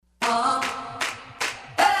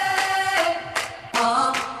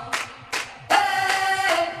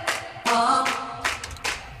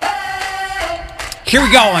Here we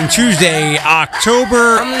go on Tuesday,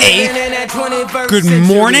 October 8th. Good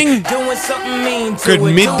morning, good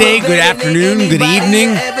midday, good afternoon, good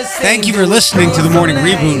evening. Thank you for listening to the Morning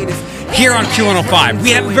Reboot here on Q105.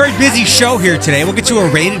 We have a very busy show here today. We'll get to a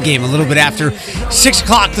rated game a little bit after 6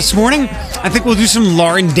 o'clock this morning. I think we'll do some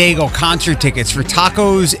Lauren Daigle concert tickets for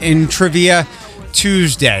Tacos and Trivia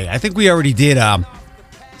Tuesday. I think we already did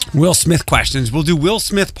Will Smith questions. We'll do Will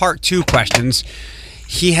Smith Part 2 questions.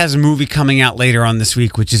 He has a movie coming out later on this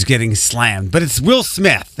week, which is getting slammed. But it's Will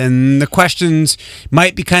Smith, and the questions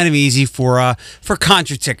might be kind of easy for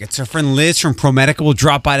concert tickets. Our friend Liz from ProMedica will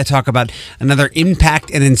drop by to talk about another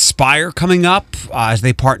Impact and Inspire coming up as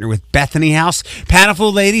they partner with Bethany House.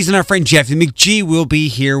 Panaful Ladies and our friend Jeffy McGee will be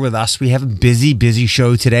here with us. We have a busy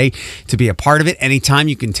show today. To be a part of it, anytime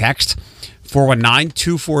you can text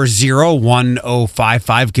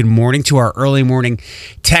 419-240-1055. Good morning to our early morning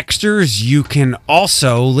texters. You can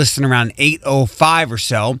also listen around 8:05 or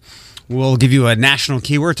so. We'll give you a national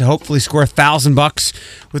keyword to hopefully score $1,000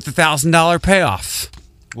 with the $1,000 payoff.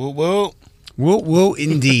 Woo woo. Woo woo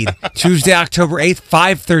indeed. Tuesday, October 8th,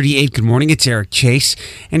 5:38. Good morning. It's Eric Chase.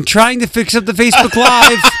 And trying to fix up the Facebook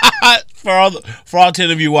Live. For all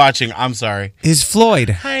 10 of you watching, I'm sorry. Is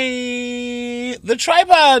Floyd. Hi. The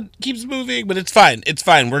tripod keeps moving, but it's fine. It's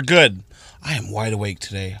fine. We're good. I am wide awake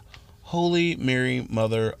today. Holy Mary,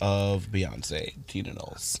 Mother of Beyonce, Tina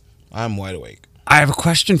Knowles. I'm wide awake. I have a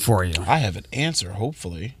question for you. I have an answer,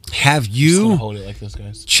 hopefully. Have Just you gonna hold it like this,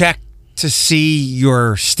 guys. checked to see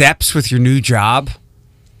your steps with your new job?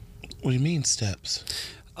 What do you mean steps?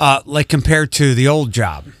 Like compared to the old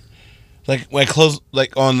job. Like when I close,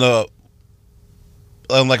 like on the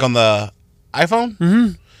iPhone?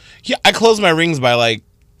 Mm-hmm. Yeah, I close my rings by like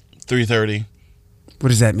 3:30. What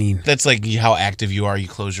does that mean? That's like how active you are. You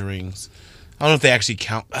close your rings. I don't know if they actually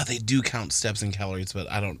count. They do count steps and calories, but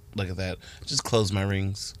I don't look at that. Just close my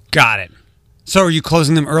rings. Got it. So are you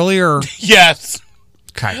closing them earlier? Or? Yes.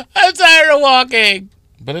 Okay. I'm tired of walking,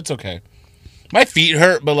 but it's okay. My feet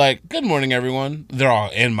hurt, but like, good morning, everyone. They're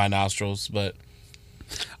all in my nostrils, but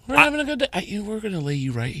we're having a good day. We're going to lay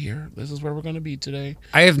you right here. This is where we're going to be today.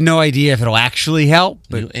 I have no idea if it'll actually help,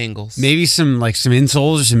 but new angles. Maybe some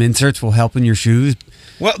insoles or some inserts will help in your shoes.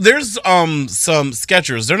 Well, there's some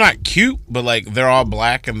Skechers. They're not cute, but like they're all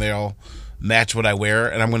black and they all match what I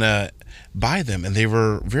wear, and I'm going to buy them, and they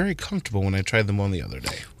were very comfortable when I tried them on the other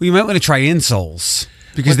day. Well, you might want to try insoles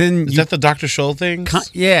because is that the Dr. Scholl thing?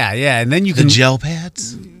 Yeah, and then you can the gel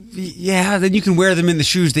pads. Yeah, then you can wear them in the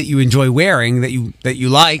shoes that you enjoy wearing that you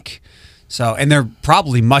like. So, and they're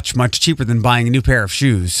probably much cheaper than buying a new pair of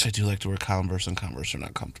shoes. I do like to wear Converse, and Converse are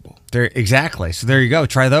not comfortable. Exactly. So there you go.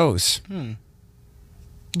 Try those.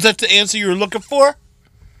 Is that the answer you were looking for? A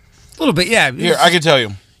little bit, yeah. Here, I can tell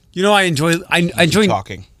you. You know, I enjoy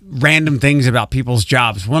talking random things about people's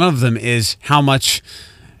jobs. One of them is how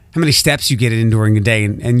many steps you get in during a day,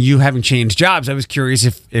 and you having changed jobs. I was curious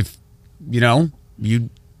if you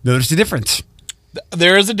noticed a difference.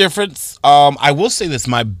 There is a difference. I will say this: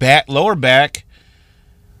 my lower back.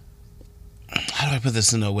 How do I put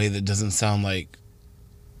this in a way that doesn't sound like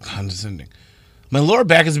condescending? My lower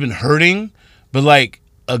back has been hurting, but like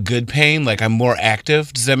a good pain. Like I'm more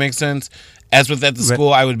active. Does that make sense? As with at the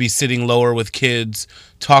school, I would be sitting lower with kids,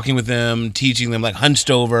 talking with them, teaching them, like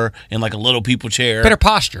hunched over in like a little people chair. Better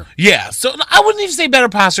posture. Yeah. So I wouldn't even say better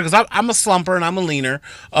posture because I'm a slumper and I'm a leaner.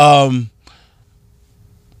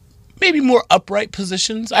 Maybe more upright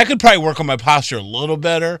positions. I could probably work on my posture a little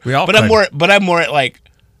better. I'm more at like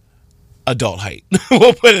adult height.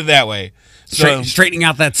 We'll put it that way. So, straightening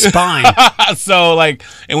out that spine. So like,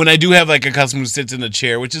 and when I do have like a customer who sits in a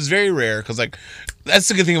chair, which is very rare, because like that's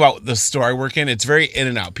the good thing about the store I work in. It's very in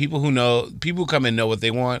and out. People who come in know what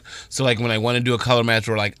they want. So like when I want to do a color match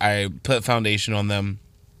where like I put foundation on them,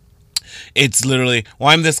 it's literally, well,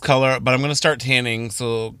 I'm this color, but I'm gonna start tanning,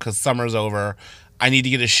 so because summer's over. I need to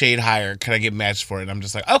get a shade higher. Can I get matched for it? And I'm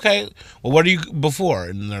just like, okay, well, what are you before?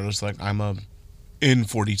 And they're just like, I'm a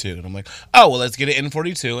N42. And I'm like, oh, well, let's get an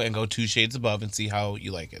N42 and go 2 shades above and see how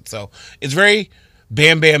you like it. So it's very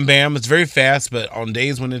bam, bam, bam. It's very fast, but on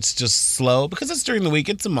days when it's just slow, because it's during the week,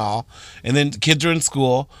 it's a mall. And then kids are in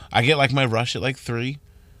school. I get like my rush at like 3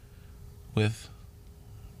 with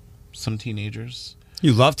some teenagers.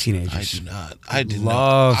 You love teenagers. I do not. I did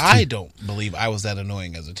not. I don't believe I was that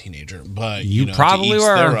annoying as a teenager, but you probably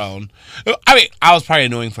were. Their own. I mean, I was probably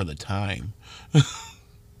annoying for the time.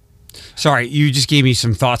 Sorry, you just gave me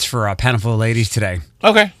some thoughts for Panaful Ladies today.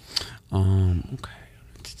 Okay. Okay.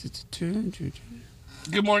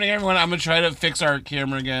 Good morning, everyone. I'm gonna try to fix our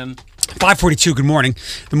camera again. 542, good morning.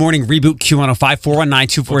 The morning reboot Q105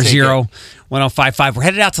 419-240-1055. We're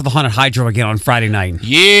headed out to the Haunted Hydro again on Friday night.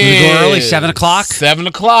 Yeah. Go early, 7 o'clock? 7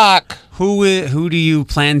 o'clock. Who do you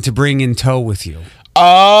plan to bring in tow with you?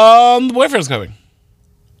 The boyfriend's coming.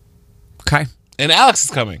 Okay. And Alex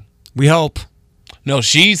is coming. We hope. No,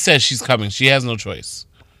 she says she's coming. She has no choice.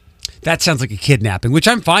 That sounds like a kidnapping, which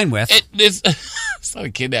I'm fine with. It's not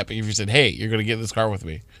a kidnapping if you said, hey, you're going to get in this car with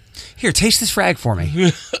me. Here, taste this frag for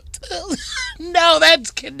me. No,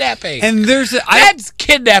 that's kidnapping. And that's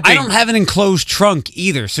kidnapping. I don't have an enclosed trunk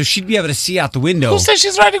either, so she'd be able to see out the window. Who says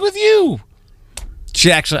she's riding with you?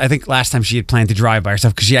 She actually, I think last time she had planned to drive by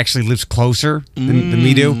herself because she actually lives closer than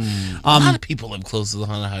me do. A lot of people live close to the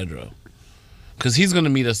Haunted Hydro because he's going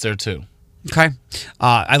to meet us there too. Okay.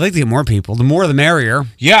 I'd like to get more people. The more the merrier.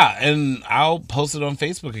 Yeah, and I'll post it on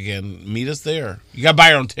Facebook again. Meet us there. You got to buy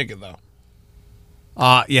your own ticket though.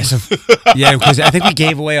 Yes. Yeah, because I think we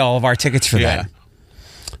gave away all of our tickets for that.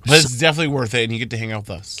 But it's definitely worth it, and you get to hang out with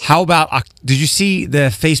us. How about, did you see the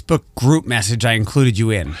Facebook group message I included you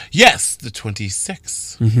in? Yes, the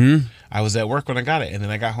 26th. Mm-hmm. I was at work when I got it, and then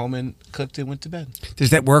I got home and clicked and went to bed. Does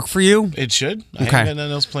that work for you? It should. I Okay. haven't got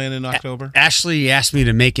nothing else planned in October. Ashley asked me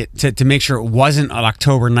to make it, to make sure it wasn't on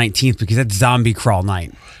October 19th because that's zombie crawl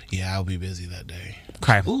night. Yeah, I'll be busy that day.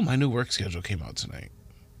 Okay. Ooh, my new work schedule came out tonight.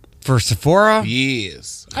 For Sephora?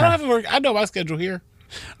 Yes. I don't have to work. I know my schedule here.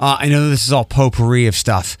 I know this is all potpourri of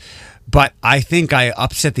stuff, but I think I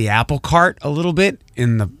upset the apple cart a little bit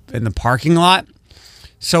in the parking lot.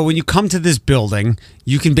 So when you come to this building,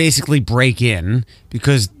 you can basically break in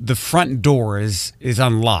because the front door is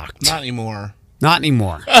unlocked. Not anymore. Not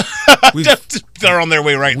anymore. They're on their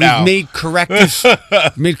way right We've now. made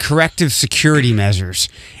corrective security measures,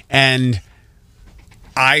 and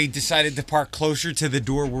I decided to park closer to the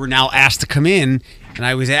door we're now asked to come in, and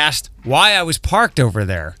I was asked why I was parked over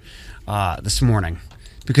there this morning.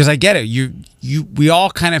 Because I get it. We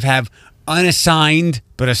all kind of have unassigned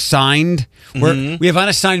but assigned. We have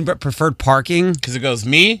unassigned but preferred parking. Because it goes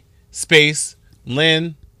me, space,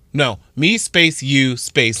 Lynn. No, me, space, you,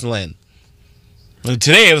 space, Lynn. And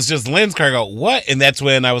today it was just Lynn's car. I go, what? And that's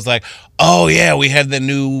when I was like, oh, yeah, we had the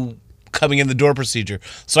new coming in the door procedure.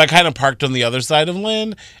 So I kind of parked on the other side of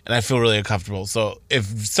Lynn, and I feel really uncomfortable. So if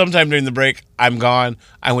sometime during the break I'm gone,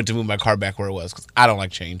 I went to move my car back where it was because I don't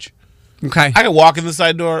like change. Okay. I can walk in the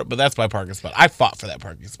side door, but that's my parking spot. I fought for that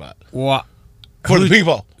parking spot. What? For the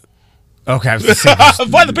people. Okay. I was gonna say,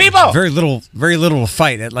 For the people. very little to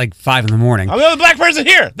fight at like 5 a.m. I'm the only black person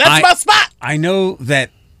here. That's my spot. I know that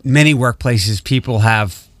many workplaces people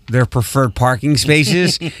have their preferred parking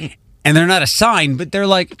spaces, and they're not assigned, but they're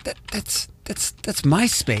like, that's my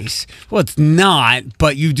space. Well, it's not,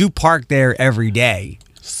 but you do park there every day.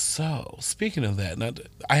 So, speaking of that,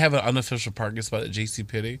 I have an unofficial parking spot at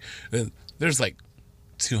JCPenney. There's like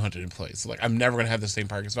 200 employees. So, like, I'm never going to have the same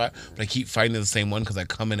parking spot, but I keep finding the same one because I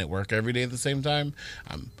come in at work every day at the same time.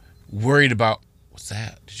 I'm worried about, what's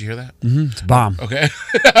that? Did you hear that? Mm-hmm. It's a bomb. Okay.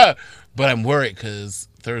 But I'm worried because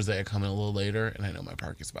Thursday I come in a little later, and I know my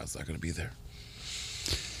parking spot's not going to be there.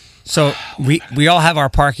 So we all have our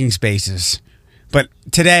parking spaces, but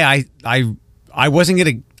today I wasn't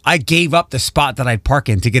gonna. I gave up the spot that I'd park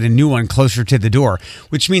in to get a new one closer to the door,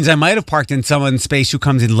 which means I might have parked in someone's space who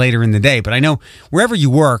comes in later in the day. But I know wherever you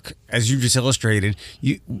work, as you just illustrated,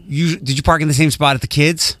 you did you park in the same spot at the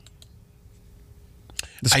kids?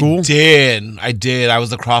 The school? I did. I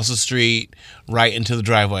was across the street, right into the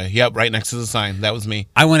driveway. Yep, right next to the sign. That was me.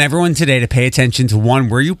 I want everyone today to pay attention to, one,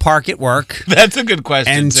 where you park at work. That's a good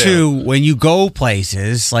question, and too. Two, when you go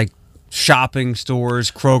places like shopping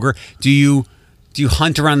stores, Kroger, do you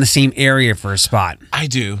hunt around the same area for a spot? I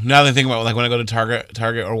do. Now that I think about it, like when I go to Target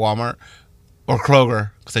or Walmart or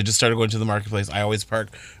Kroger, because I just started going to the marketplace, I always park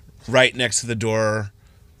right next to the door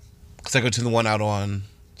because I go to the one out on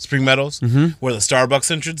Spring Meadows, where the Starbucks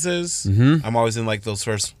entrance is. I'm always in like those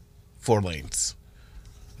first 4 lanes.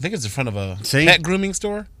 I think it's in front of a pet grooming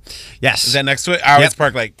store. Yes. Is that next to it? I always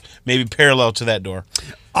park like maybe parallel to that door.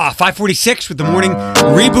 546 with the morning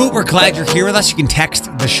reboot. We're glad you're here with us. You can text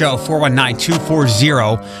the show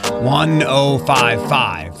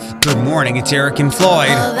 419-240-1055. Good morning. It's Eric and Floyd.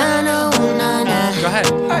 Go ahead.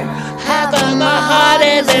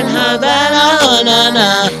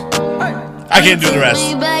 I can't do the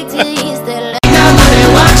rest.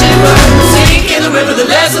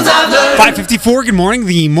 554, good morning.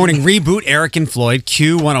 The morning reboot, Eric and Floyd,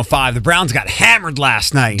 Q105. The Browns got hammered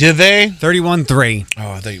last night. Did they? 31-3.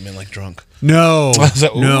 Oh, I thought you meant like drunk. No.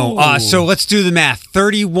 No. Ooh. So let's do the math.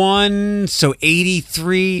 31, so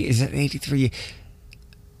 83. Is that 83?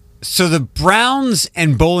 So the Browns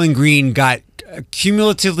and Bowling Green got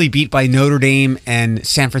cumulatively beat by Notre Dame and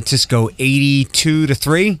San Francisco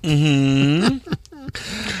 82-3.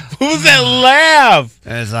 Who's that laugh?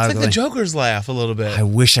 It's like the Joker's laugh a little bit. I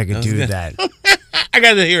wish I could do that. I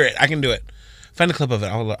got to hear it. I can do it. Find a clip of it.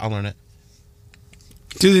 I'll learn it.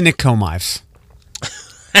 Do the Nick Comives.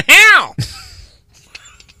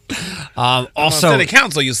 Also, the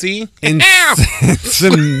council, you see. in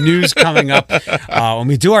some news coming up when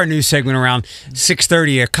we do our news segment around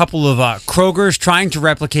 6:30. A couple of Kroger's trying to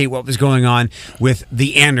replicate what was going on with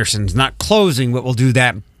the Andersons, not closing, but we'll do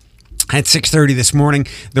that at 6:30 this morning.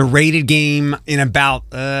 The rated game in about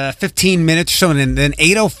 15 minutes or so, and then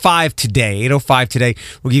 8:05 today. 8:05 today,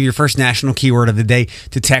 we'll give you your first national keyword of the day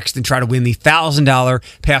to text and try to win the $1,000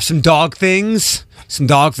 payoff. Some dog things.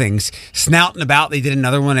 Snouting about. They did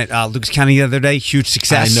another one at Lucas County the other day. Huge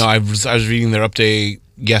success. I know. I was reading their update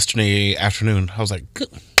yesterday afternoon. I was like, good.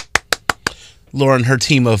 Laura and her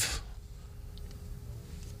team of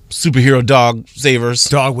superhero dog savers.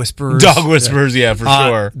 Dog whisperers. Yeah, for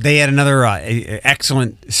sure. They had another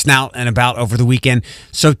excellent snout and about over the weekend.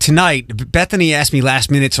 So tonight, Bethany asked me last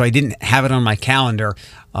minute, so I didn't have it on my calendar.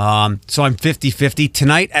 So I'm 50-50.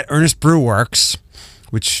 Tonight at Ernest Brew Works,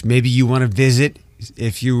 which maybe you want to visit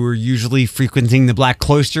if you were usually frequenting the Black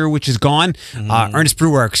Cloister, which is gone. Ernest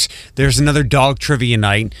Brew Works, there's another dog trivia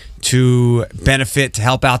night to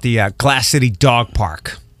help out the Glass City Dog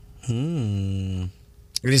Park. It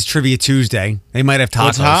is Trivia Tuesday. They might have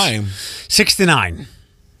tacos. What time? 6 to 9.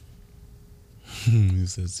 You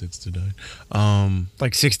said 6 to 9.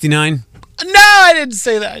 Like 69? No, I didn't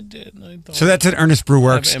say that. I did. So that's at Ernest Brew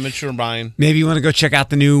Works. Immature mind. Maybe you want to go check out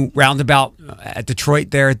the new roundabout at Detroit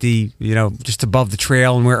there at the, just above the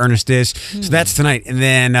trail and where Ernest is. So that's tonight. And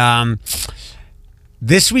then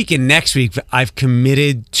this week and next week, I've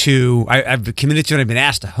committed to, and I've been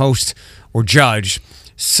asked to host or judge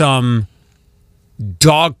some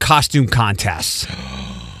dog costume contests.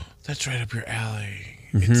 That's right up your alley.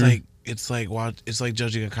 It's like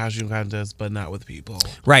judging a costume contest, but not with people.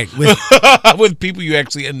 Right. With people you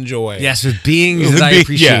actually enjoy. Yes, with beings that I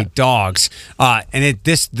appreciate, dogs. And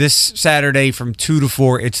this Saturday from 2 to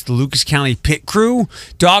 4, it's the Lucas County Pit Crew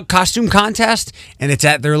Dog Costume Contest, and it's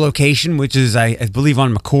at their location, which is, I believe,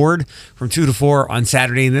 on McCord from 2 to 4 on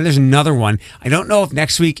Saturday. And then there's another one. I don't know if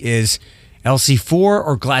next week is LC4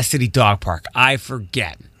 or Glass City Dog Park. I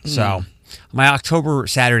forget. So my October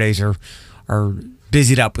Saturdays are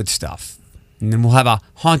busied up with stuff. And then we'll have a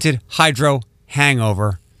haunted hydro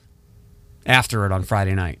hangover after it on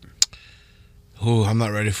Friday night. Ooh, I'm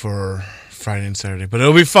not ready for Friday and Saturday, but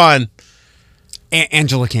it'll be fun.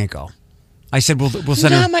 Angela can't go. I said we'll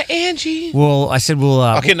send her. Not my Angie. I said we'll.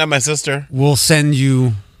 Okay, not my sister. We'll send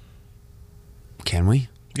you. Can we?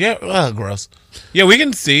 Yeah, gross. Yeah, we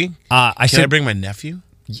can see. Can I bring my nephew?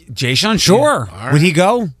 Jay Sean, sure. Yeah, right. Would he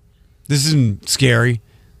go? This isn't scary.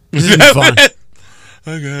 This isn't fun.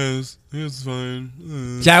 I guess. It's fine.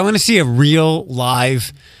 Yeah, I want to see a real,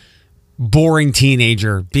 live, boring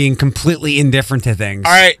teenager being completely indifferent to things.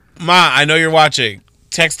 All right, Ma, I know you're watching.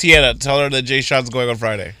 Text Tiana. Tell her that Jay Sean's going on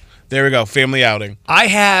Friday. There we go. Family outing. I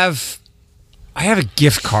have a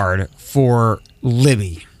gift card for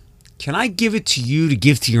Libby. Can I give it to you to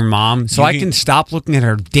give to your mom so I can stop looking at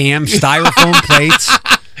her damn styrofoam plates?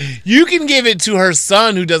 You can give it to her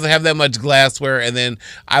son who doesn't have that much glassware, and then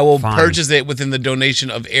I will purchase it within the donation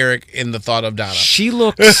of Eric in the thought of Donna. She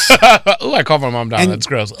looks... Oh, I call my mom Donna. That's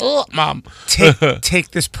gross. Oh, Mom. Take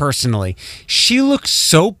this personally. She looks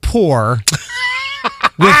so poor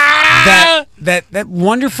with that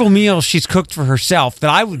wonderful meal she's cooked for herself that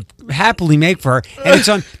I would happily make for her. And it's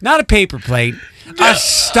on not a paper plate, a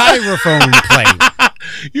styrofoam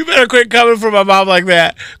plate. You better quit coming for my mom like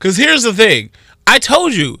that. Because here's the thing. I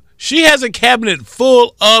told you, she has a cabinet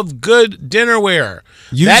full of good dinnerware.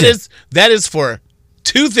 That is for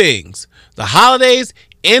two things: the holidays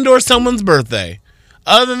and or someone's birthday.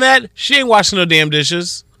 Other than that, she ain't washing no damn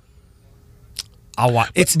dishes. I'll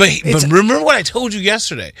watch. But remember what I told you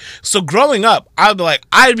yesterday. So growing up, I'd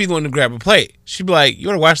be the one to grab a plate. She'd be like, "You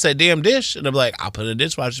want to wash that damn dish?" And I'd be like, "I'll put it in the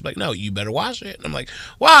dishwasher." She'd be like, "No, you better wash it." And I'm like,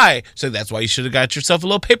 "Why?" So that's why you should have got yourself a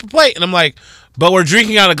little paper plate. And I'm like, "But we're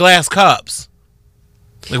drinking out of glass cups."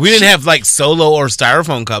 Like, we didn't have like Solo or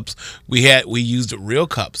styrofoam cups. We used real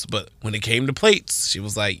cups. But when it came to plates, she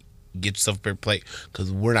was like, "Get yourself a paper plate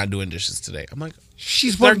because we're not doing dishes today." I'm like,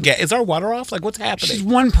 is our water off? Like, what's happening? She's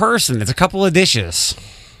one person. It's a couple of dishes.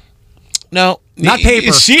 No, not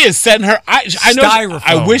paper. She is setting her. I know. Styrofoam.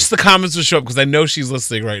 I wish the comments would show up because I know she's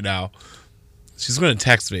listening right now. She's going to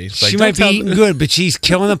text me. She might be eating good, but she's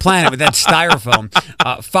killing the planet with that styrofoam.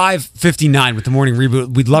 5:59 with the morning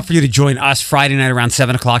reboot. We'd love for you to join us Friday night around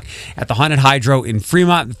 7 o'clock at the Haunted Hydro in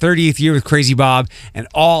Fremont, the 30th year with Crazy Bob and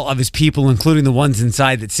all of his people, including the ones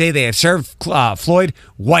inside that say they have served Floyd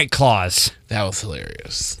White Claws. That was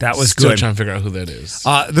hilarious. That was Still good. trying to figure out who that is.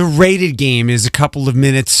 The Rated game is a couple of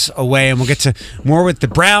minutes away, and we'll get to more with the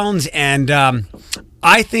Browns and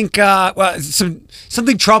I think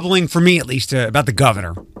something troubling for me at least about the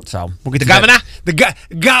governor. So we'll get to governor? The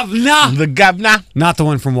governor. The governor. Not the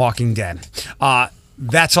one from Walking Dead.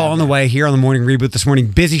 That's all on the way here on the Morning Reboot this morning.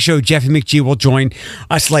 Busy show. Jeffy McGee will join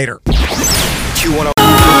us later.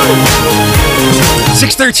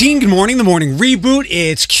 6:13, good morning. The Morning Reboot.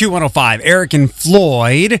 It's Q105. Eric and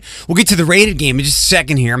Floyd. We'll get to the Rated game in just a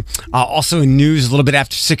second here. Also in news, a little bit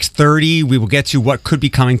after 6:30, we will get to what could be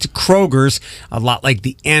coming to Kroger's, a lot like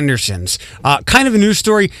the Andersons. Kind of a news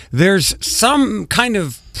story. There's some kind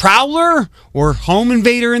of prowler or home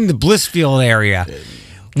invader in the Blissfield area.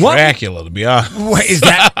 What? Dracula, to be honest. Is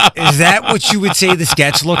that what you would say the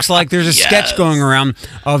sketch looks like? There's a sketch going around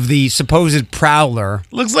of the supposed prowler.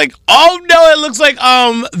 Looks like, it looks like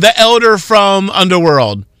the elder from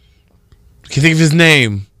Underworld. Can you think of his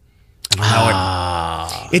name?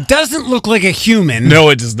 It doesn't look like a human. No,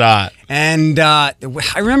 it does not. And I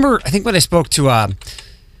remember, I think when I spoke to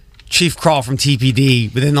Chief Crawl from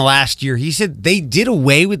TPD within the last year, he said they did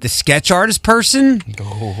away with the sketch artist person.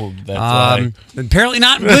 Oh, that's right. Apparently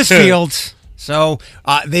not in Blissfield. So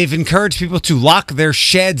they've encouraged people to lock their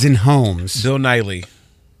sheds and homes. Bill Nighy.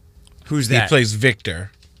 Who's that? He plays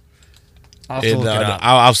Victor. I'll have to look it up.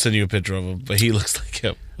 I'll send you a picture of him, but he looks like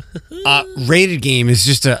him. Rated game is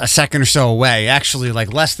just a second or so away. Actually,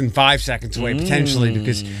 like less than 5 seconds away, potentially,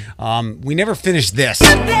 because we never finished this.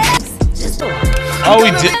 Oh,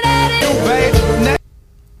 we did.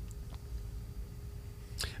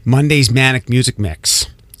 Monday's Manic Music Mix.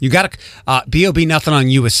 You got B.O.B. Nothing on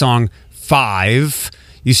You, a song 5.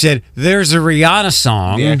 You said, there's a Rihanna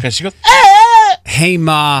song. Yeah, because she goes, ah! Hey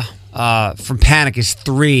Ma from Panic is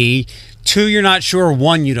 3. 2, you're not sure.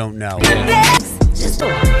 1, you don't know.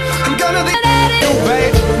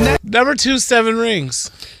 Number 2, 7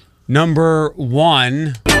 Rings. Number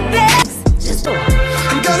 1. You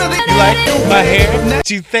like my hair?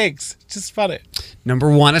 She thinks. Just fun it. Number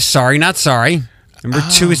 1 is Sorry Not Sorry. Number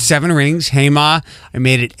 2 is 7 Rings. Hey Ma, I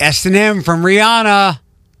made it S&M from Rihanna.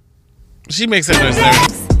 She makes that noise there.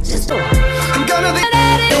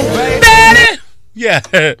 Better! Yeah.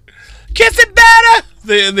 Kiss it better!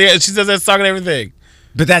 She does that song and everything.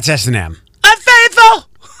 But that's S&M. Unfaithful!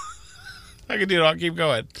 I can do it. I'll keep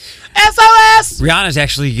going. SOS! Rihanna's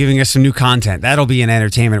actually giving us some new content. That'll be in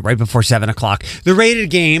entertainment right before 7 o'clock. The Rated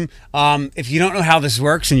game, if you don't know how this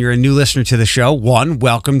works and you're a new listener to the show, 1,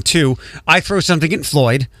 welcome. 2, I throw something at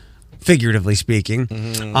Floyd, figuratively speaking,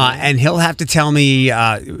 and he'll have to tell me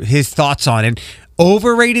his thoughts on it.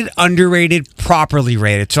 Overrated, underrated, properly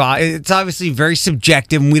rated. So it's obviously very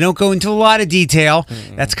subjective, and we don't go into a lot of detail.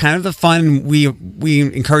 That's kind of the fun. We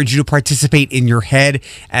encourage you to participate in your head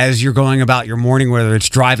as you're going about your morning, whether it's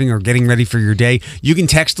driving or getting ready for your day. You can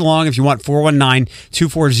text along if you want,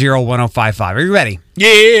 419-240-1055. Are you ready?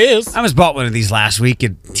 Yes. I was bought one of these last week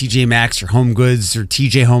at TJ Maxx or Home Goods or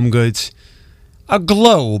TJ Home Goods. A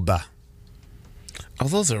globe. Oh,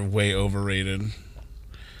 those are way overrated.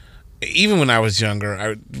 Even when I was younger,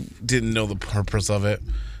 I didn't know the purpose of it.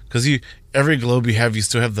 Because every globe you have, you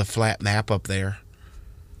still have the flat map up there.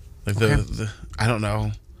 Like the I don't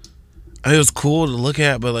know. I mean, it was cool to look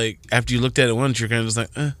at, but like after you looked at it once, you're kind of just like,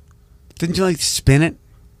 eh. Didn't you like to spin it?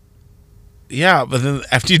 Yeah, but then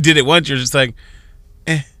after you did it once, you're just like,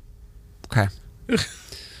 eh. Okay.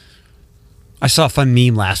 I saw a fun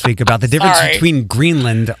meme last week about the difference between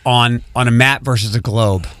Greenland on a map versus a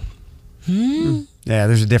globe. Yeah,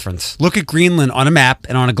 there's a difference. Look at Greenland on a map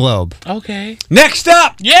and on a globe. Okay. Next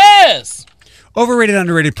up! Yes! Overrated,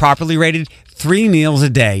 underrated, properly rated, 3 meals a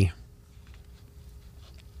day.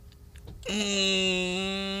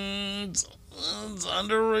 It's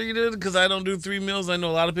underrated because I don't do 3 meals. I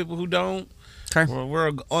know a lot of people who don't. Okay. We're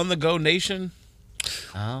an on-the-go nation.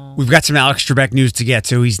 We've got some Alex Trebek news to get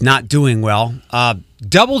to. He's not doing well.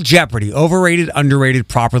 Double Jeopardy, overrated, underrated,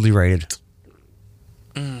 properly rated.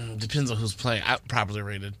 Depends on who's playing. Properly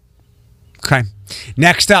rated. Okay.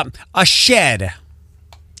 Next up, a shed.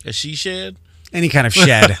 A she shed? Any kind of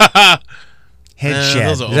shed. Head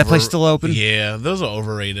shed. Is that place still open? Yeah, those are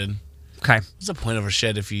overrated. Okay. What's the point of a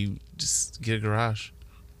shed if you just get a garage?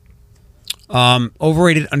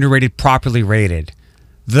 Overrated, underrated, properly rated.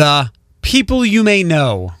 The people you may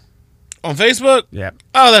know. On Facebook? Yep.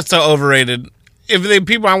 Oh, that's so overrated. if the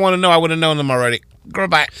people I want to know, I would have known them already.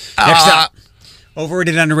 Goodbye. Next up,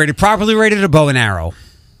 overrated, underrated, properly rated, a bow and arrow.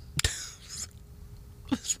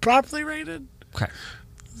 It's properly rated. Okay.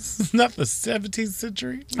 It's not the 17th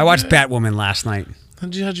century. I watched Batwoman last night.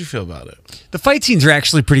 How'd you feel about it? The fight scenes are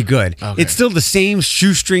actually pretty good. Okay. It's still the same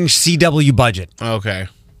shoestring CW budget. Okay.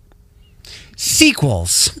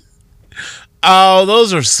 Sequels. Oh,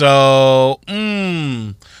 those are so...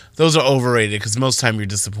 those are overrated because most time you're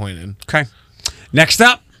disappointed. Okay. Next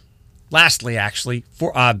up, lastly, actually,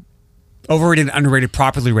 for overrated, underrated,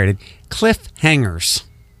 properly rated, cliffhangers.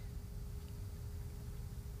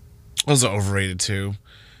 Those are overrated too.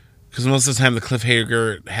 Because most of the time the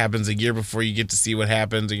cliffhanger happens a year before you get to see what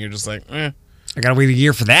happens, and you're just like, eh. I gotta wait a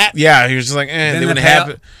year for that. Yeah, you're just like, eh. They would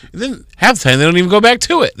happen. Then half the time they don't even go back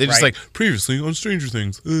to it. They just like previously on Stranger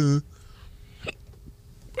Things. I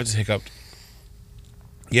just hiccuped.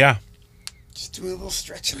 Yeah. Just do a little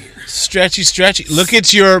stretch in here. Stretchy. Look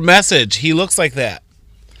at your message. He looks like that.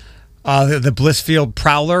 The Blissfield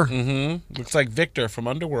Prowler. Mm-hmm. Looks like Victor from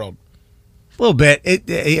Underworld. A little bit.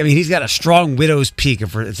 I mean, he's got a strong widow's peak.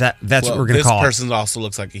 If that's what we're going to call it. This person also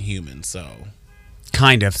looks like a human, so...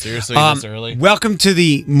 Kind of. Seriously, this early? Welcome to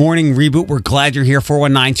the morning reboot. We're glad you're here.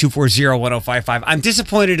 419-240-1055. I'm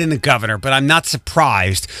disappointed in the governor, but I'm not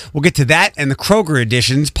surprised. We'll get to that and the Kroger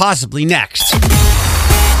editions possibly next.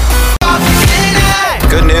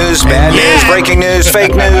 Good news, bad news, breaking news,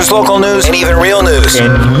 fake news, local news, and even real news.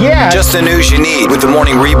 Just the news you need with the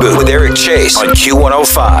Morning Reboot with Eric Chase on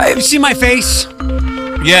Q105. You see my face?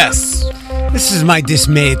 Yes. This is my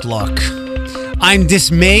dismayed look. I'm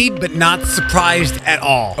dismayed, but not surprised at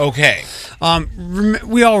all. Okay.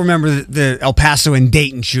 We all remember the El Paso and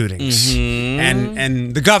Dayton shootings. Mm-hmm.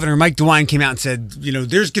 And the governor, Mike DeWine, came out and said,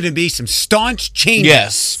 there's going to be some staunch changes.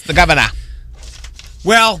 Yes, the governor.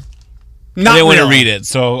 Well, not I didn't want to really. read it,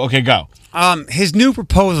 so okay, go. His new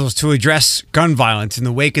proposals to address gun violence in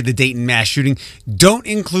the wake of the Dayton mass shooting don't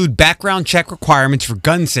include background check requirements for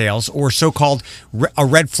gun sales or so-called a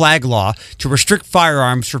red flag law to restrict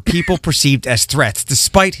firearms for people perceived as threats,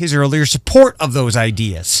 despite his earlier support of those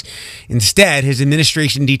ideas. Instead, his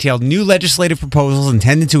administration detailed new legislative proposals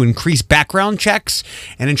intended to increase background checks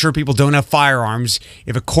and ensure people don't have firearms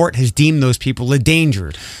if a court has deemed those people a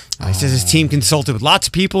danger. He says his team consulted with lots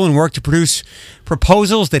of people and worked to produce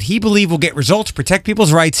proposals that he believes will get results, protect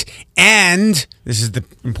people's rights, and, this is the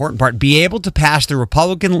important part, be able to pass the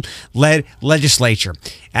Republican-led legislature.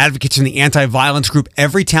 Advocates in the anti-violence group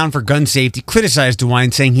Everytown for Gun Safety criticized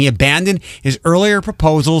DeWine, saying he abandoned his earlier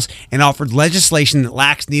proposals and offered legislation that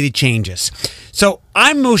lacks needed changes. So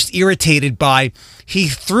I'm most irritated by he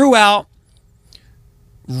threw out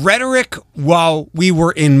rhetoric while we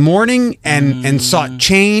were in mourning and sought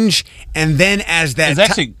change, and then as that it's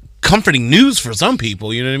actually comforting news for some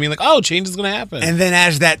people, you know what I mean? Like, oh, change is going to happen. And then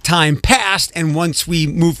as that time passed, and once we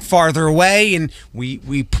moved farther away and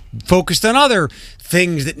we focused on other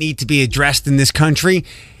things that need to be addressed in this country,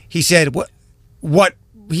 he said what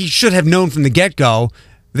he should have known from the get-go,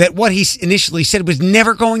 that what he initially said was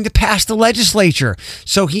never going to pass the legislature.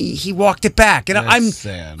 So he walked it back. And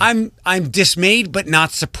I'm dismayed but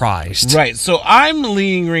not surprised. Right. So I'm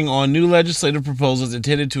lingering on new legislative proposals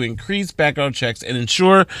intended to increase background checks and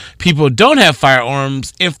ensure people don't have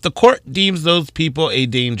firearms if the court deems those people a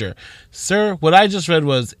danger. Sir, what I just read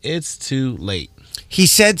was it's too late. He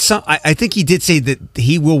said I think he did say that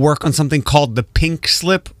he will work on something called the pink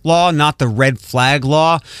slip law, not the red flag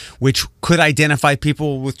law, which could identify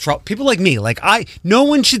people with trouble. People like me. No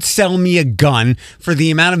one should sell me a gun for the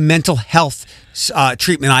amount of mental health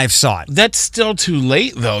treatment I've sought. That's still too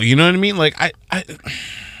late, though. You know what I mean?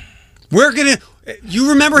 You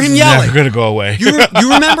remember him yelling. Never gonna go away.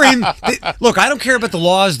 You remember him. Look, I don't care about the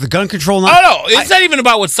laws, the gun control. Oh no, it's not even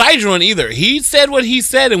about what side you're on either. He said what he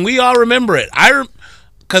said, and we all remember it.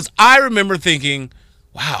 Because I remember thinking,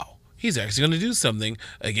 wow, he's actually going to do something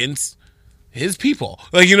against his people.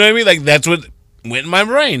 You know what I mean? That's what went in my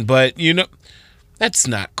brain. But, that's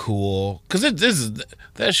not cool. Because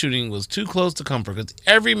that shooting was too close to comfort. Because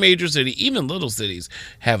every major city, even little cities,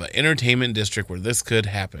 have an entertainment district where this could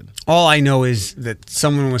happen. All I know is that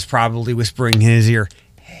someone was probably whispering in his ear,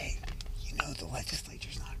 hey, the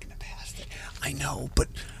legislature's not going to pass it. I know, but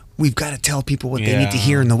we've got to tell people what they need to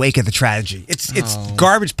hear in the wake of the tragedy. It's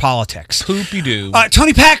garbage politics. Poopy-doo.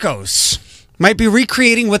 Tony Pacos might be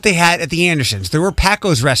recreating what they had at the Andersons. There were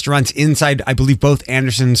Pacos restaurants inside, I believe, both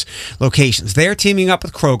Andersons locations. They're teaming up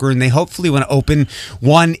with Kroger, and they hopefully want to open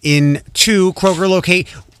one in two Kroger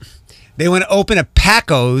locations. They want to open a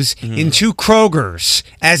Pacos in 2 Krogers,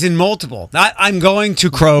 as in multiple. Not I'm going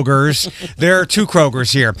to Krogers. There are 2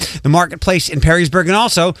 Krogers here. The Marketplace in Perrysburg, and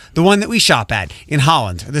also the one that we shop at in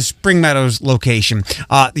Holland, the Spring Meadows location.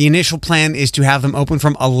 The initial plan is to have them open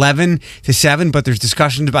from 11 to 7, but there's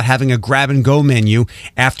discussions about having a grab-and-go menu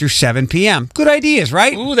after 7 p.m. Good ideas,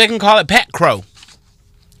 right? Ooh, they can call it Pat Crow.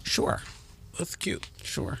 Sure. That's cute.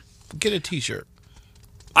 Sure. Get a T-shirt.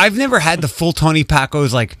 I've never had the full Tony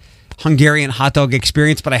Paco's like Hungarian hot dog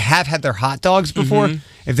experience, but I have had their hot dogs before.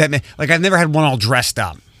 If that I've never had one all dressed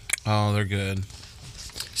up. Oh, they're good.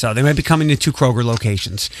 So they might be coming to 2 Kroger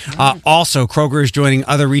locations. Also, Kroger is joining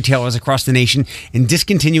other retailers across the nation in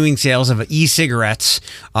discontinuing sales of e-cigarettes.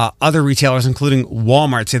 Other retailers, including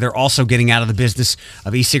Walmart, say they're also getting out of the business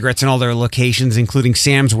of e-cigarettes in all their locations, including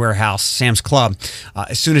Sam's Warehouse, Sam's Club,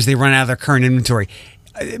 as soon as they run out of their current inventory.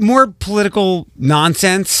 More political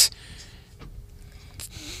nonsense.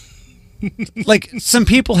 Like, some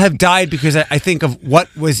people have died because I think of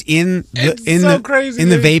what was in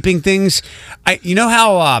the vaping things. You know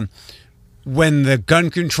how when the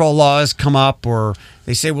gun control laws come up, or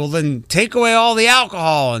they say, well, then take away all the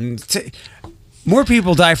alcohol, and more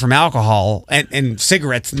people die from alcohol and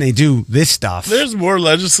cigarettes than they do this stuff. There's more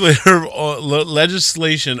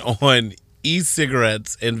legislation on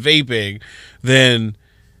e-cigarettes and vaping than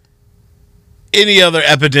any other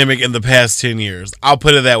epidemic in the past 10 years. I'll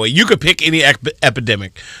put it that way. You could pick any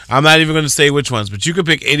epidemic. I'm not even going to say which ones, but you could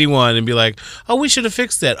pick any one and be like, oh, we should have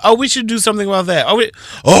fixed that. Oh, we should do something about that.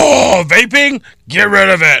 Oh, vaping? Get rid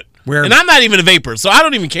of it. And I'm not even a vapor, so I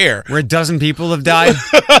don't even care. Where a dozen people have died?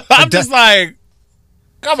 I'm just like,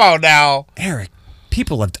 come on now. Eric,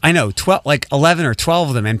 people have, I know, 11 or 12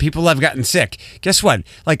 of them, and people have gotten sick. Guess what?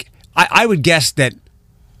 Like, I would guess that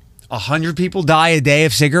 100 people die a day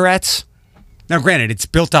of cigarettes. Now, granted, it's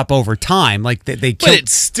built up over time. Like they kill, but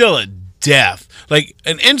it's still a death, like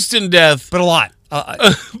an instant death. But a lot.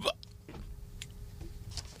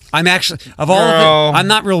 I'm actually of all of it, I'm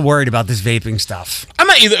not real worried about this vaping stuff. I'm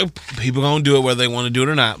not either. People gonna do it whether they want to do it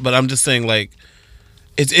or not. But I'm just saying, like,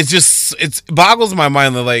 it boggles my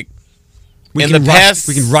mind that, like, we can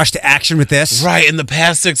rush to action with this. Right. In the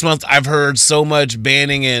past 6 months, I've heard so much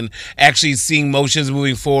banning and actually seeing motions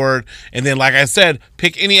moving forward. And then, like I said,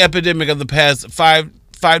 pick any epidemic of the past 5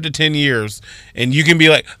 to 10 years, and you can be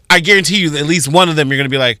like, I guarantee you that at least one of them you're going to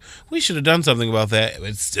be like, we should have done something about that.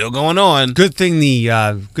 It's still going on. Good thing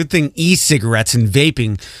e-cigarettes and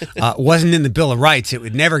vaping wasn't in the Bill of Rights. It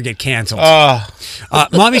would never get canceled.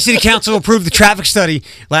 Miami City Council approved the traffic study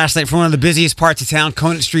last night for one of the busiest parts of town,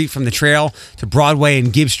 Conant Street, from the Trail to Broadway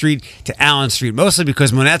and Gibbs Street to Allen Street, mostly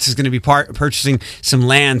because Monette's is going to be purchasing some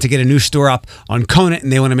land to get a new store up on Conant,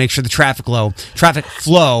 and they want to make sure the traffic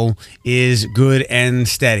flow is good and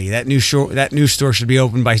steady. That new store should be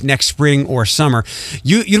open by next spring or summer.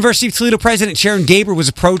 University of Toledo President Sharon Gaber was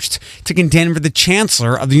approached to contend for the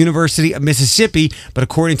Chancellor of the University of Mississippi, but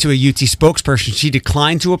according to a UT spokesperson, she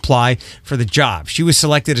declined to apply for the job. She was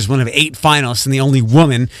selected as one of 8 finalists and the only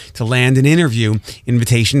woman to land an interview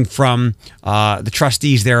invitation from the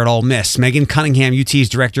trustees there at Ole Miss. Megan Cunningham, UT's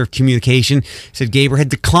Director of Communication, said Gaber had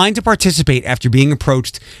declined to participate after being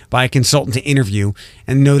approached by a consultant to interview,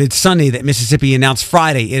 and noted Sunday that Mississippi announced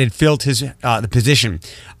Friday it had filled the position.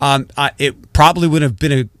 It probably would have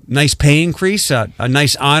been a nice pay increase, a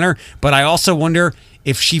nice honor, but I also wonder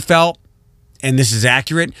if she felt, and this is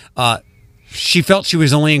accurate, she felt she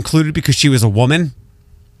was only included because she was a woman.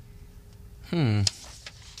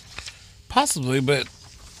 Possibly, but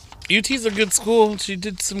UT's a good school. She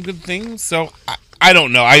did some good things, so I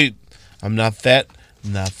don't know. I'm not that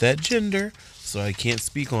gender, so I can't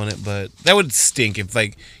speak on it, but that would stink if,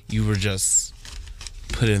 like, you were just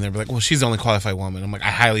put in there, but like, well, she's the only qualified woman. I'm like,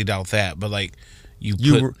 I highly doubt that, but like, you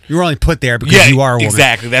were only put there because you are a woman.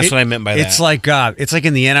 Exactly. That's what I meant by that. It's like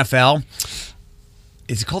in the NFL.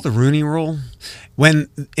 Is it called the Rooney Rule? When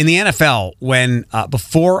in the NFL, when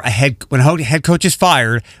a head coach is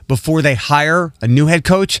fired, before they hire a new head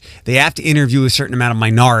coach, they have to interview a certain amount of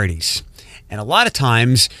minorities. And a lot of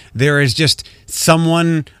times there is just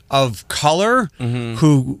someone of color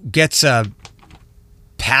who gets a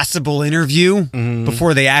passable interview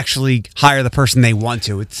before they actually hire the person they want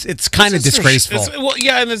to. It's kind of disgraceful.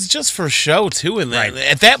 And it's just for show too. And right.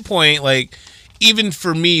 At that point, like, even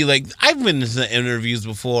for me, like, I've been to interviews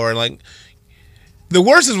before, and like, the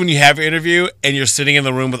worst is when you have an interview and you're sitting in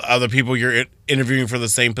the room with other people you're interviewing for the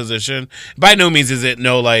same position. By no means is it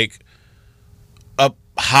like up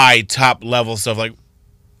high top level stuff, like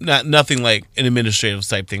nothing like an administrative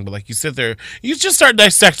type thing, but like you sit there, you just start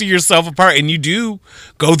dissecting yourself apart, and you do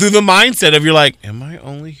go through the mindset of, you're like, am I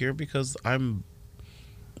only here because I'm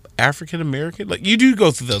African American? Like, you do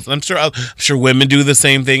go through those. I'm sure women do the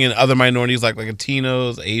same thing, and other minorities like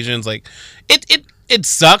Latinos, Asians. Like, it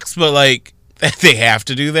sucks, but like they have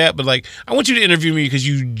to do that. But like, I want you to interview me because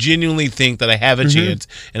you genuinely think that I have a chance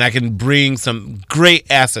and I can bring some great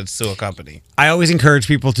assets to a company. I always encourage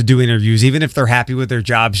people to do interviews, even if they're happy with their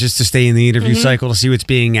jobs, just to stay in the interview cycle to see what's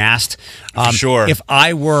being asked. Sure. If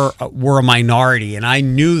I were a minority and I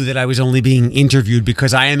knew that I was only being interviewed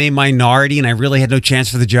because I am a minority and I really had no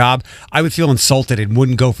chance for the job, I would feel insulted and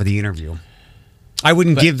wouldn't go for the interview. I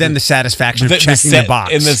wouldn't give them the satisfaction of checking the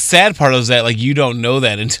box. And the sad part is that like you don't know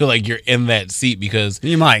that until like you're in that seat because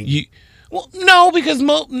you might. Well, no, because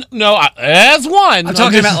that's one. I'm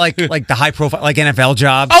talking about like the high profile, like NFL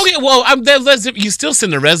jobs. Okay, well, you still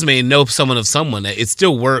send a resume and know someone of someone. It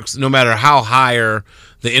still works no matter how higher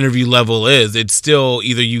the interview level is. It's still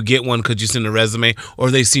either you get one because you send a resume,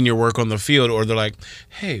 or they've seen your work on the field, or they're like,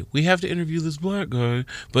 hey, we have to interview this black guy,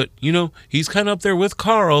 but he's kind of up there with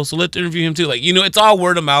Carl, so let's interview him too. Like, it's all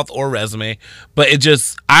word of mouth or resume, but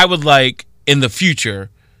I would like in the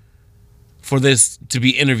future for this to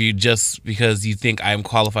be interviewed just because you think I am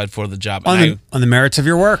qualified for the job. On the merits of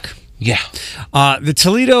your work. Yeah. The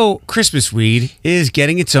Toledo Christmas Weed is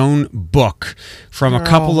getting its own book from a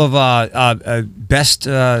couple of best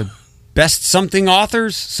something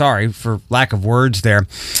authors. Sorry for lack of words there.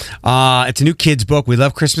 It's a new kids book. We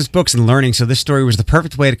love Christmas books and learning, so this story was the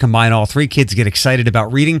perfect way to combine all three. Kids get excited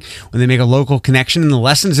about reading when they make a local connection, and the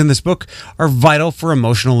lessons in this book are vital for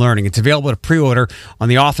emotional learning. It's available to pre-order on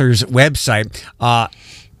the author's website.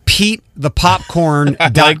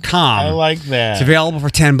 PeteThePopcorn.com. I like that. It's available for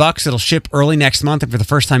 $10. It'll ship early next month, and for the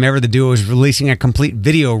first time ever, the duo is releasing a complete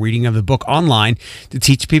video reading of the book online to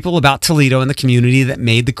teach people about Toledo and the community that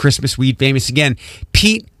made the Christmas weed famous. Again,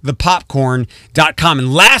 PeteThePopcorn.com.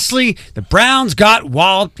 And lastly, the Browns got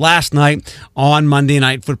walloped last night on Monday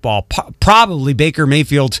Night Football. Probably Baker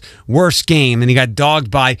Mayfield's worst game, and he got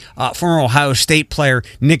dogged by former Ohio State player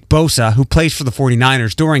Nick Bosa, who plays for the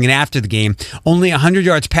 49ers, during and after the game. Only 100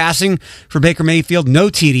 yards passing for Baker Mayfield, no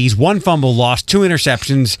TDs, one fumble lost, 2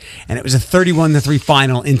 interceptions, and it was a 31-3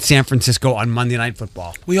 final in San Francisco on Monday Night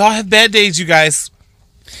Football. We all have bad days, you guys.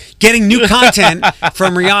 Getting new content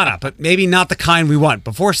from Rihanna, but maybe not the kind we want.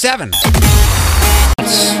 Before 7.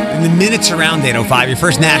 In the minutes around 8:05, your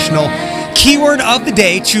first national keyword of the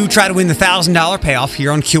day to try to win the $1,000 payoff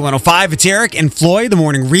here on Q105. It's Eric and Floyd, the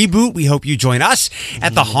morning reboot. We hope you join us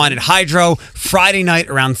at the Haunted Hydro Friday night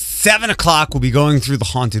around 7 o'clock. We'll be going through the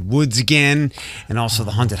Haunted Woods again, and also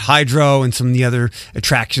the Haunted Hydro and some of the other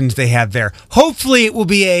attractions they have there. Hopefully it will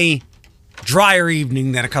be a drier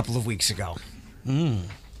evening than a couple of weeks ago. I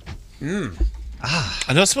know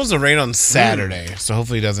it's supposed to rain on Saturday, so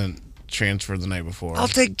hopefully it doesn't transfer the night before. I'll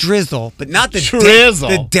take drizzle, but not the drizzle.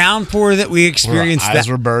 The downpour that we experienced. My eyes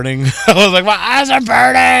were burning. I was like, my eyes are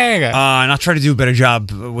burning. And I'll try to do a better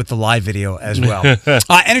job with the live video as well.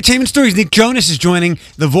 Entertainment stories. Nick Jonas is joining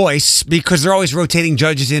The Voice because they're always rotating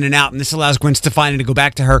judges in and out, and this allows Gwen Stefani to go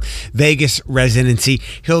back to her Vegas residency.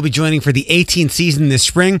 He'll be joining for the 18th season this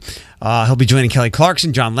spring. He'll be joining Kelly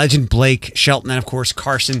Clarkson, John Legend, Blake Shelton, and of course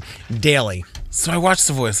Carson Daly. So I watched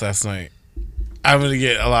The Voice last night. I'm going to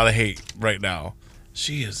get a lot of hate right now.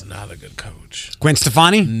 She is not a good coach. Gwen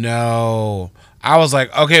Stefani? No. I was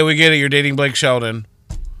like, okay, we get it. You're dating Blake Shelton.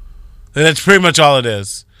 And that's pretty much all it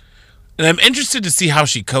is. And I'm interested to see how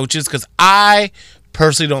she coaches because I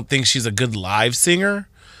personally don't think she's a good live singer.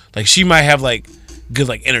 Like, she might have, like, good,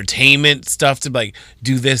 like, entertainment stuff to, like,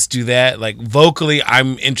 do this, do that. Like, vocally,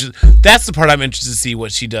 I'm interested. That's the part I'm interested to see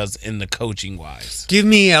what she does in the coaching-wise. Give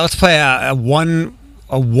me, let's play a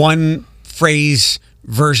one-phrase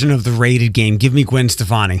version of the rated game. Give me Gwen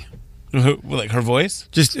Stefani. Like her voice?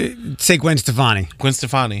 Just say Gwen Stefani. Gwen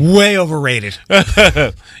Stefani. Way overrated.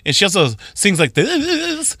 And she also sings like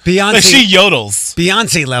this. Beyonce. Like she yodels.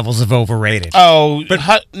 Beyonce levels of overrated. Oh,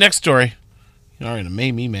 but next story. You're going to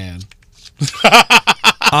make me mad. I'm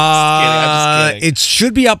just kidding. It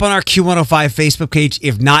should be up on our Q105 Facebook page.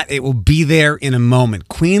 If not, it will be there in a moment.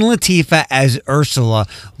 Queen Latifah as Ursula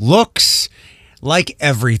looks like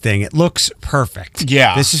everything. It looks perfect.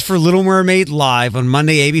 Yeah. This is for Little Mermaid Live. On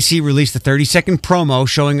Monday, ABC released a 30-second promo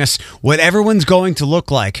showing us what everyone's going to look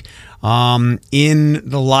like in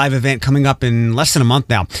the live event coming up in less than a month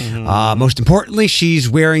now. Most importantly, she's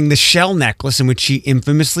wearing the shell necklace in which she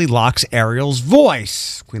infamously locks Ariel's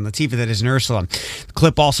voice. Queen Latifah, that is, in Ursula. The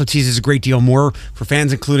clip also teases a great deal more for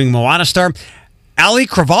fans, including Moana star Ali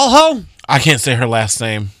Carvalho. I can't say her last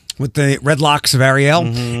name. With the red locks of Ariel,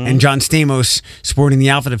 and John Stamos sporting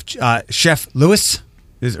the outfit of Chef Louis.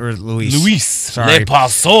 Or Luis. Luis. Sorry. Le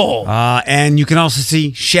Paso. And you can also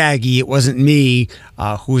see Shaggy, It Wasn't Me,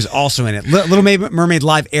 who is also in it. Little Mermaid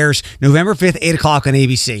Live airs November 5th, 8 o'clock on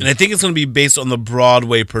ABC. And I think it's going to be based on the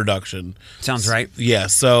Broadway production. Sounds right. Yeah,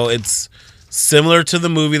 so it's similar to the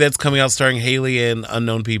movie that's coming out starring Haley and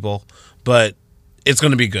unknown people, but it's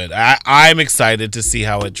going to be good. I'm excited to see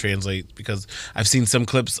how it translates because I've seen some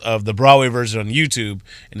clips of the Broadway version on YouTube,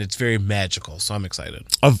 and it's very magical, so I'm excited.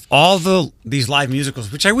 Of all these live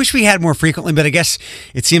musicals, which I wish we had more frequently, but I guess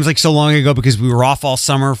it seems like so long ago because we were off all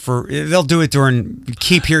summer. They'll do it during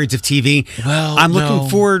key periods of TV. Well, I'm looking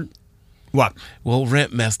forward... What? Well,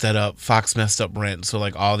 Rent messed that up. Fox messed up Rent, so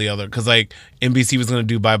like all the other... Because like NBC was going to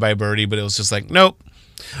do Bye Bye Birdie, but it was just like, nope.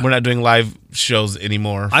 We're not doing live shows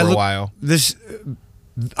anymore for a while.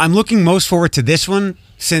 I'm looking most forward to this one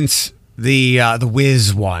since the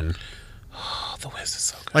Wiz one. Oh, the Wiz is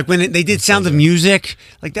so good. Like when they did Sound of Music,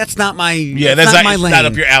 like that's not my that's not my lane. Not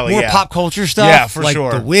up your alley. More pop culture stuff. Yeah, for like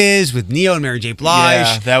sure. The Wiz with Neo and Mary J. Blige.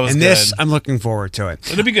 Yeah, that was and good. this, I'm looking forward to it.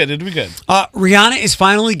 It'll be good. Rihanna is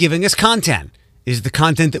finally giving us content. Is the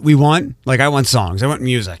content that we want? Like, I want songs. I want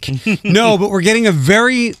music. No, but we're getting a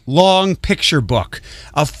very long picture book.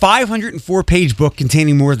 A 504-page book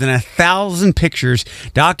containing more than 1,000 pictures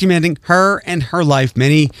documenting her and her life.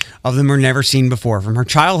 Many of them were never seen before. From her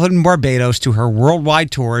childhood in Barbados to her worldwide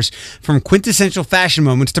tours, from quintessential fashion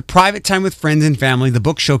moments to private time with friends and family, the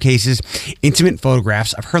book showcases intimate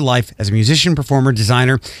photographs of her life as a musician, performer,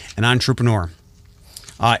 designer, and entrepreneur.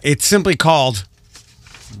 It's simply called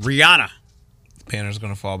Rihanna. Banner's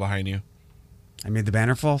going to fall behind you. I made the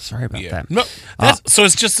banner fall? Sorry about that. No, so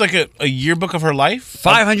it's just like a yearbook of her life?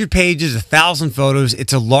 500 pages, 1,000 photos.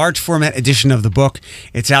 It's a large format edition of the book.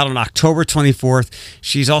 It's out on October 24th.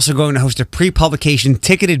 She's also going to host a pre-publication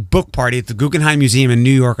ticketed book party at the Guggenheim Museum in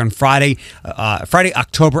New York on Friday,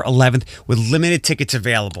 October 11th, with limited tickets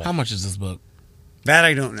available. How much is this book? That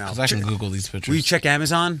I don't know. Because I can Google these pictures. Will you check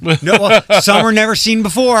Amazon? No, some were never seen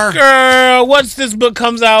before. Girl, once this book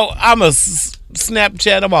comes out, I'm a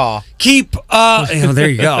Snapchat them all. Keep, there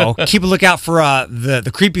you go. Keep a lookout for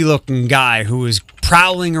the creepy looking guy who is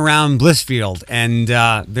prowling around Blissfield. And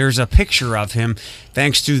there's a picture of him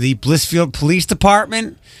thanks to the Blissfield Police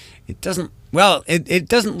Department. It doesn't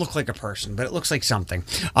look like a person, but it looks like something.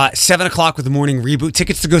 7 o'clock with the morning reboot.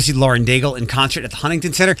 Tickets to go see Lauren Daigle in concert at the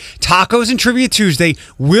Huntington Center. Tacos and Trivia Tuesday.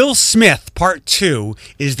 Will Smith Part 2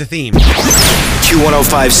 is the theme.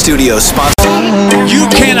 Q105 Studio sponsor. You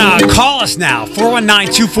can call us now.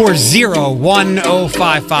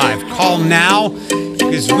 419-240-1055. Call now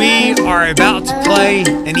because we are about to play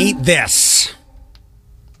and eat this.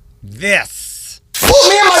 Me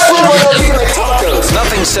and my friend went out eating like tacos.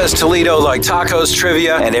 Nothing says Toledo like tacos,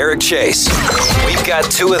 trivia, and Eric Chase. We've got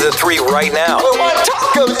 2 of the 3 right now. I want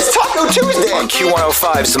tacos. It's Taco Tuesday. On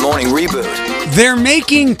Q105's The Morning Reboot. They're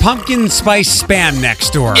making pumpkin spice Spam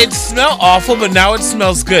next door. It smelled awful, but now it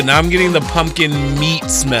smells good. Now I'm getting the pumpkin meat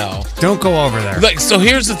smell. Don't go over there. Like, so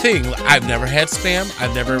here's the thing. I've never had Spam.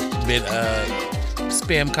 I've never been a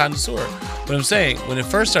Spam connoisseur. But I'm saying, when it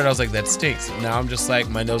first started, I was like, that stinks. Now I'm just like,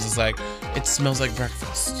 my nose is like, it smells like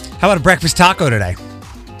breakfast. How about a breakfast taco today?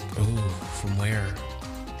 Ooh, from where?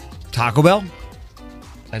 Taco Bell?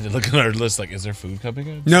 I had to look at our list, like, is there food coming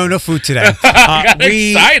in? No food today. I got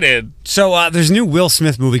excited. So there's a new Will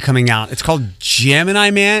Smith movie coming out. It's called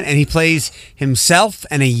Gemini Man, and he plays himself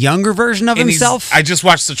and a younger version of himself. I just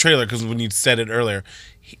watched the trailer because when you said it earlier,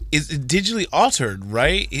 it's digitally altered,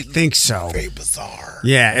 right? I think so. Very bizarre.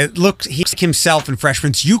 Yeah, it looks he's himself in Fresh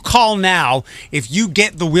Prince. You call now if you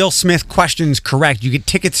get the Will Smith questions correct. You get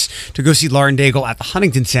tickets to go see Lauren Daigle at the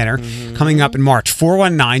Huntington Center coming up in March.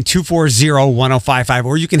 419-240-1055,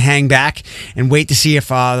 or you can hang back and wait to see if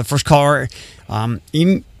the first caller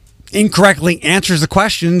incorrectly answers the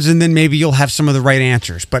questions, and then maybe you'll have some of the right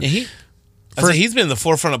answers. But he's been in the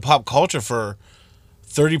forefront of pop culture for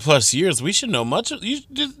 30 plus years. We should know much. You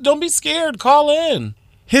just don't be scared. Call in.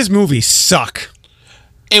 His movies suck.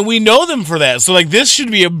 And we know them for that. So, like, this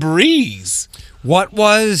should be a breeze.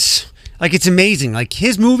 It's amazing. Like,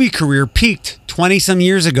 his movie career peaked 20-some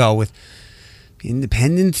years ago with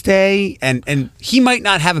Independence Day. And he might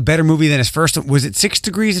not have a better movie than his first one. Was it 6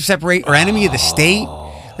 Degrees of Separation or Enemy of the State?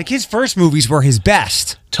 Like, his first movies were his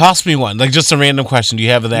best. Toss me one. Like, just a random question. Do you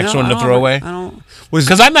have the next one to throw away? I don't.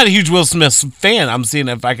 Because I'm not a huge Will Smith fan. I'm seeing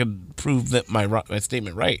if I could prove that my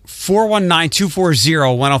statement right.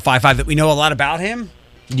 419-240-1055 that we know a lot about him?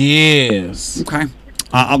 Yes. Okay.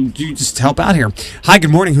 I'll just help out here. Hi, good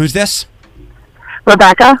morning. Who's this?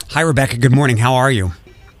 Rebecca. Hi, Rebecca. Good morning. How are you?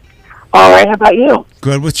 All right. How about you?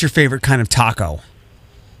 Good. What's your favorite kind of taco?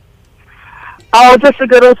 Oh, just a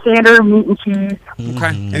good old standard meat and cheese. Okay.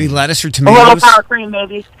 Any lettuce or A little tomatoes? sour cream,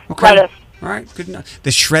 maybe. Okay. Lettuce. All right, good enough.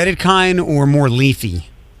 The shredded kind or more leafy?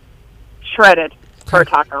 Shredded for a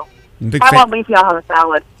taco. Big If I fan. want leafy, I'll have a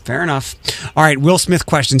salad. Fair enough. All right, Will Smith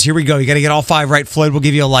questions. Here we go. You got to get all 5 right. Floyd will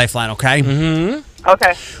give you a lifeline, okay?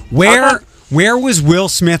 Okay. Where was Will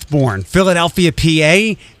Smith born? Philadelphia,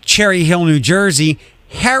 PA, Cherry Hill, New Jersey,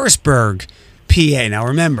 Harrisburg, PA. Now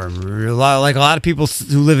remember, a lot of people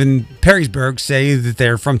who live in Perrysburg say that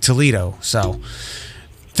they're from Toledo. So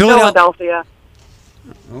Philadelphia.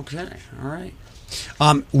 Okay, all right.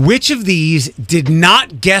 Which of these did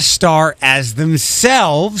not guest star as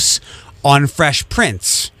themselves on Fresh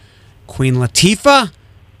Prince? Queen Latifah,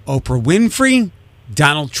 Oprah Winfrey,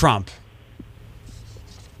 Donald Trump.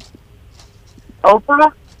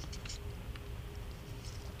 Oprah?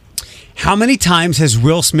 How many times has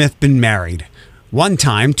Will Smith been married? 1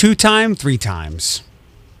 time, 2 times, 3 times.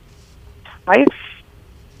 Right?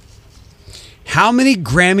 How many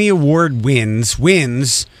Grammy Award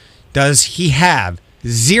wins does he have?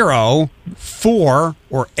 0, 4,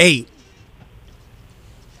 or 8?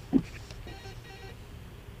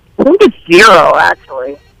 I think it's 0,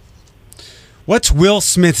 actually. What's Will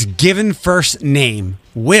Smith's given first name?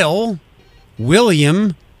 Will,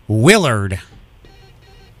 William, Willard.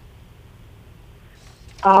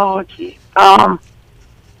 Oh, geez.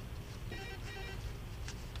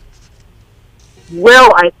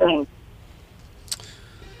 Will, I think.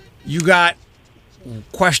 You got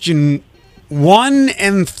question 1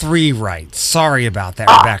 and 3 right. Sorry about that,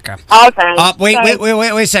 Rebecca. Okay.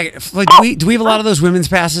 Wait a second. Floyd, do we have a lot of those women's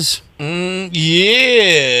passes?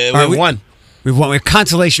 Yeah, All right, we won. We have a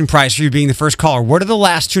consolation prize for you being the first caller. What are the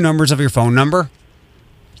last 2 numbers of your phone number?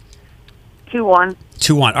 2-1.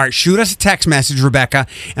 2-1. All right, shoot us a text message, Rebecca,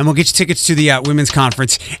 and we'll get you tickets to the women's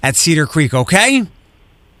conference at Cedar Creek, okay?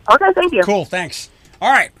 Okay, thank you. Cool, thanks.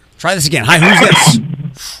 All right, try this again. Hi, who's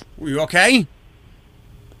this? Are you okay?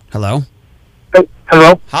 Hello? Hey,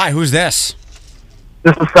 hello? Hi, who's this?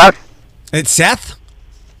 This is Seth? It's Seth?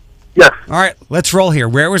 Yes. All right, let's roll here.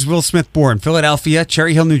 Where was Will Smith born? Philadelphia,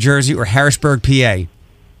 Cherry Hill, New Jersey, or Harrisburg, PA?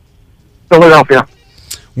 Philadelphia.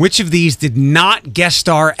 Which of these did not guest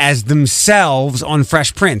star as themselves on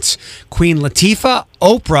Fresh Prince? Queen Latifah,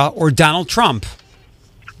 Oprah, or Donald Trump?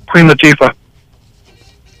 Queen Latifah.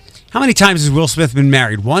 How many times has Will Smith been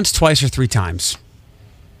married? 1, 2, or 3 times?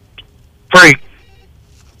 3.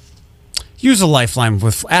 Use a lifeline.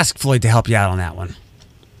 Ask Floyd to help you out on that one.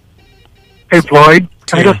 Hey, Floyd.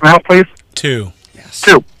 Can I get some help, please? 2. Yes.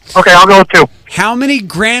 2. Okay, I'll go with 2. How many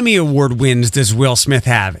Grammy Award wins does Will Smith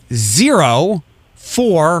have? 0,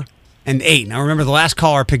 4, and 8. Now remember, the last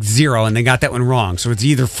caller picked 0, and they got that one wrong. So it's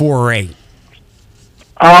either 4 or 8.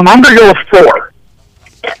 I'm going to go with 4.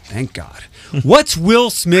 Thank God. What's Will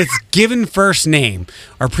Smith's given first name?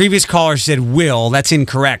 Our previous caller said Will. That's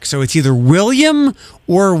incorrect. So it's either William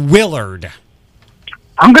or Willard.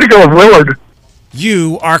 I'm going to go with Willard.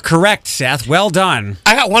 You are correct, Seth. Well done.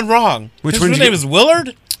 I got one wrong. Which His one real did you name is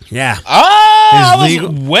Willard? Yeah. Oh, I His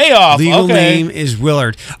was way off. Legal Okay. name is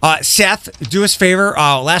Willard. Seth, do us a favor.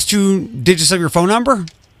 Last 2 digits of your phone number?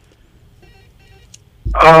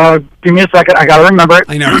 Give me a second. I got to remember it.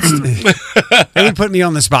 I know. They would put me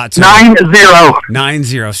on the spot, too. 90.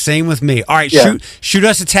 90. Same with me. All right, Yeah. shoot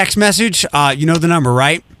us a text message. You know the number,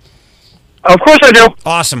 right? Of course I do.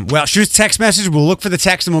 Awesome. Well, shoot us a text message. We'll look for the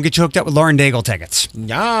text, and we'll get you hooked up with Lauren Daigle tickets.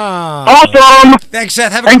 Yeah. Awesome. Thanks,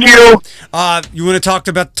 Seth. Have a Thank good you. morning. You want to talk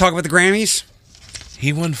about the Grammys?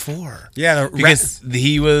 He won 4. Yeah, Because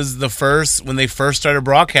he was the first, when they first started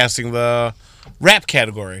broadcasting the rap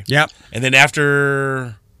category. Yep. And then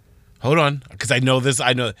after, hold on, because I know this,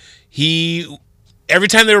 every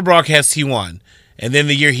time they were broadcast, he won. And then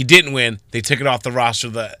the year he didn't win, they took it off the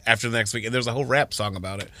roster after the next week. And there's a whole rap song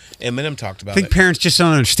about it. Eminem talked about I think it. parents just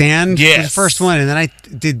don't understand. Yes. Was the first one, and then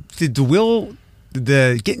did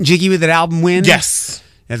the Getting Jiggy with It album win? Yes.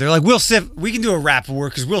 Yeah, they're like, Will Smith, we can do a rap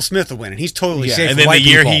award because Will Smith will win, and he's totally Yeah. safe And for then white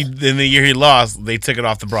people. the year he lost, they took it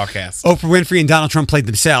off the broadcast. Oprah Winfrey and Donald Trump played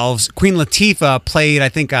themselves. Queen Latifah played, I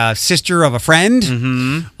think, a sister of a friend.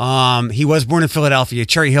 Mm-hmm. He was born in Philadelphia.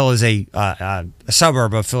 Cherry Hill is a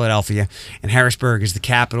suburb of Philadelphia, and Harrisburg is the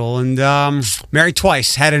capital. And married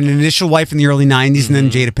twice. Had an initial wife in the early '90s, and then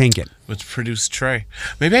Jada Pinkett. Which produced Trey.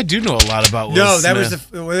 Maybe I do know a lot about Will No, Smith. that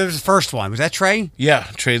was the first one. Was that Trey? Yeah,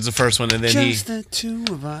 Trey's the first one, and then Just the two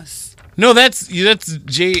of us. No, that's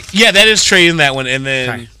Jay. Yeah, that is Trey in that one, and then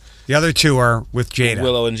Okay. The other 2 are with Jada.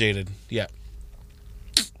 Willow and Jaded. Yeah,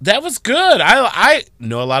 that was good. I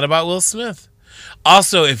know a lot about Will Smith.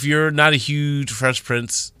 Also, if you're not a huge Fresh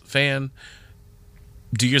Prince fan,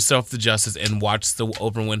 do yourself the justice and watch the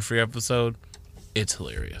Oprah Winfrey episode. It's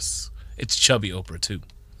hilarious. It's chubby Oprah too.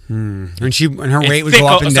 And her weight would go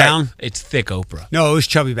up and down. It's thick Oprah. No, it was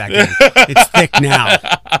chubby back then. It's thick now.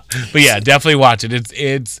 But yeah, definitely watch it.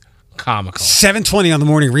 It's comical. 7:20 on the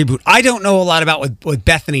morning reboot. I don't know a lot about what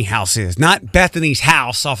Bethany House is. Not Bethany's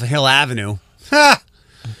house off of Hill Avenue.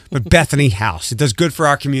 But Bethany House. It does good for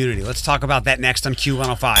our community. Let's talk about that next on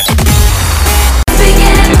Q105.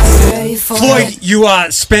 Floyd, you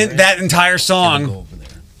spent that entire song.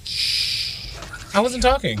 I wasn't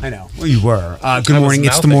talking. I know. Well, you were. Good morning.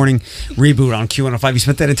 It's the morning reboot on Q105. You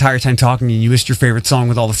spent that entire time talking and you missed your favorite song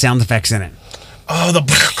with all the sound effects in it. Oh,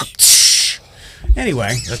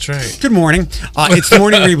 Anyway. That's right. Good morning. It's the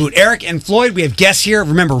morning reboot. Eric and Floyd, we have guests here.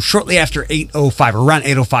 Remember, shortly after 8:05, or around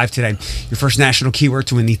 8:05 today, your first national keyword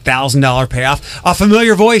to win the $1,000 payoff. A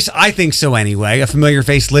familiar voice, I think so anyway. A familiar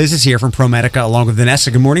face, Liz, is here from ProMedica along with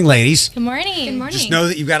Vanessa. Good morning, ladies. Good morning. Good morning. Just know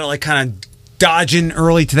that you've got to kind of dodge in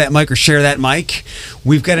early to that mic or share that mic.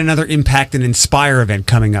 We've got another Impact and Inspire event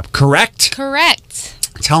coming up, correct? Correct.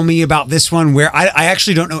 Tell me about this one where I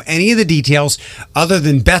actually don't know any of the details other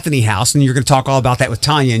than Bethany House, and you're going to talk all about that with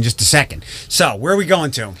Tanya in just a second. So, where are we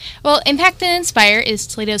going to? Well, Impact and Inspire is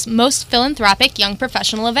Toledo's most philanthropic young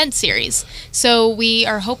professional event series. So we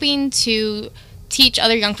are hoping to teach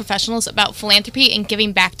other young professionals about philanthropy and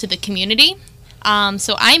giving back to the community.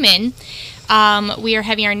 So I'm in. We are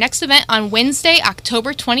having our next event on Wednesday,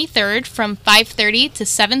 October 23rd from 5:30 to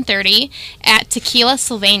 7:30 at Tequila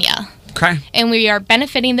Sylvania. Okay. And we are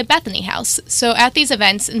benefiting the Bethany House. So at these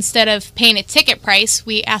events, instead of paying a ticket price,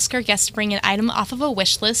 we ask our guests to bring an item off of a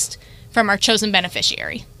wish list from our chosen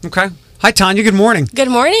beneficiary. Okay. Hi, Tanya. Good morning. Good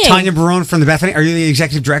morning. Tanya Barone from the Bethany. Are you the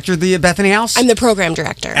executive director of the Bethany House? I'm the program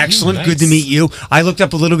director. Excellent. Nice. Good to meet you. I looked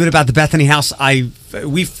up a little bit about the Bethany House.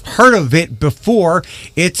 We've heard of it before.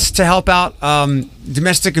 It's to help out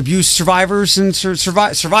domestic abuse survivors and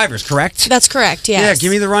survivors, correct? That's correct, yes. Yeah,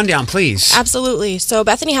 give me the rundown, please. Absolutely. So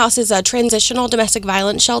Bethany House is a transitional domestic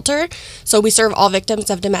violence shelter. So we serve all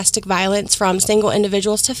victims of domestic violence from single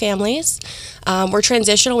individuals to families. We're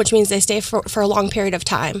transitional, which means they stay for a long period of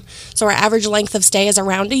time. So our average length of stay is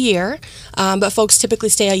around a year, but folks typically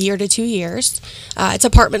stay a year to 2 years. It's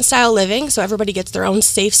apartment-style living, so everybody gets their own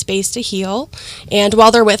safe space to heal. And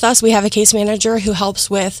while they're with us, we have a case manager who helps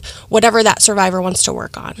with whatever that survivor wants to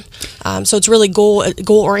work on. So it's really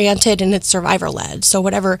goal-oriented and it's survivor-led. So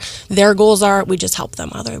whatever their goals are, we just help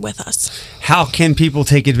them while they're with us. How can people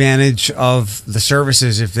take advantage of the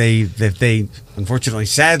services if they unfortunately,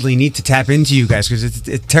 sadly, need to tap into you guys? Because it's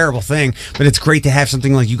a terrible thing, but it's great to have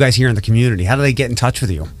something like you guys here in the community. How do they get in touch with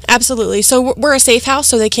you? Absolutely. So we're a safe house,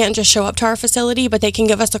 so they can't just show up to our facility, but they can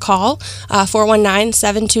give us a call,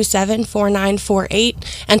 419-727-4948,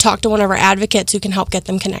 and talk to one of our advocates who can help get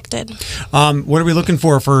them connected. What are we looking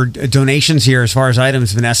for donations here as far as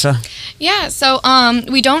items, Vanessa? Yeah, so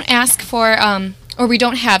we don't ask for... or we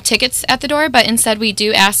don't have tickets at the door, but instead we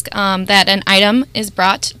do ask that an item is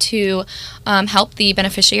brought to help the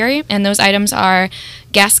beneficiary, and those items are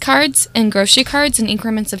gas cards and grocery cards in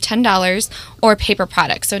increments of $10 or paper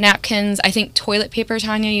products. So napkins, I think toilet paper,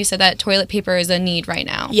 Tanya, you said that toilet paper is a need right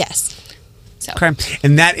now. Yes. So. Okay.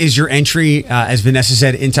 And that is your entry, as Vanessa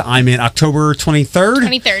said, into I'm In October 23rd?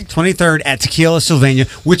 23rd at Tequila Sylvania,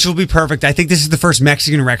 which will be perfect. I think this is the first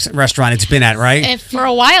Mexican restaurant it's been at, right? And for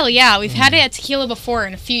a while, yeah. We've had it at Tequila before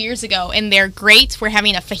and a few years ago, and they're great. We're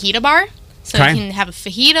having a fajita bar. So you can have a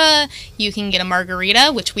fajita, you can get a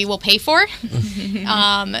margarita, which we will pay for.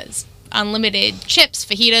 Unlimited chips,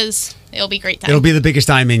 fajitas. It'll be a great time. It'll be the biggest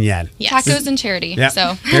I'm In yet. Yes. Tacos and charity. Yep.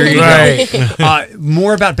 So there you go.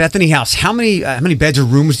 More about Bethany House. How many beds or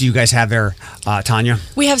rooms do you guys have there, Tanya?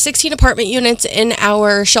 We have 16 apartment units in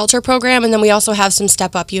our shelter program, and then we also have some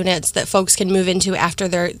step-up units that folks can move into after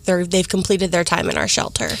they've completed their time in our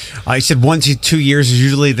shelter. You said 1 to 2 years is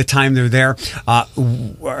usually the time they're there.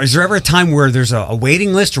 Is there ever a time where there's a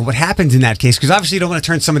waiting list, or what happens in that case? Because obviously you don't want to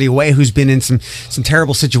turn somebody away who's been in some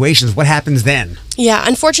terrible situations. What happens then? Yeah,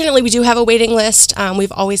 unfortunately, we do have a waiting list.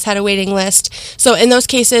 We've always had a waiting list. So in those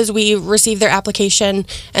cases, we receive their application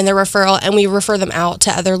and their referral, and we refer them out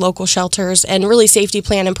to other local shelters and really safety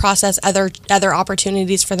plan and process other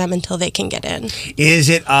opportunities for them until they can get in. Is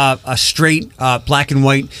it a straight black and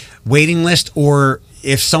white waiting list, or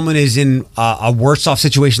if someone is in a worse off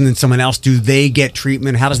situation than someone else, do they get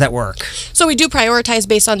treatment? How does that work? So we do prioritize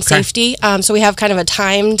based on safety. So we have kind of a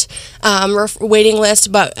timed waiting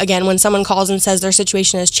list. But again, when someone calls and says their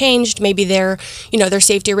situation has changed, maybe their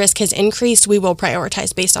safety risk has increased, we will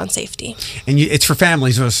prioritize based on safety. And it's for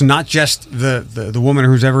families, so not just the woman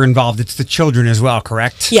who's ever involved, it's the children as well,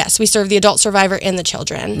 correct? Yes, we serve the adult survivor and the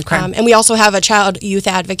children. Okay. And we also have a child youth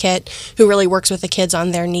advocate who really works with the kids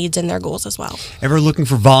on their needs and their goals as well. Ever looking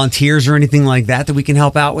for volunteers or anything like that we can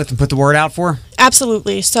help out with and put the word out for?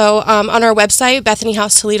 Absolutely. So on our website,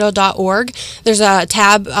 BethanyHouseToledo.org, there's a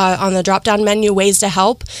tab on the drop-down menu, Ways to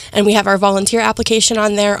Help, and we have our volunteer application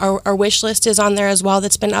on there. Our wish list is on there as well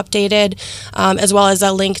that's been updated, as well as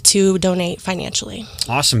a link to donate financially.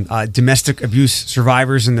 Awesome. Domestic abuse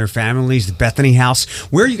survivors and their families, the Bethany House.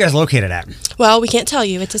 Where are you guys located at? Well, we can't tell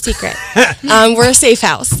you. It's a secret. We're a safe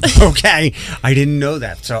house. Okay. I didn't know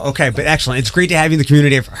that. So, okay, but excellent. It's great to have you in the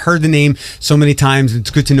community. I've heard the name so many times. It's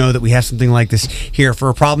good to know that we have something like this here for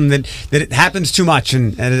a problem that it happens too much.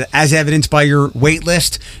 And as evidenced by your wait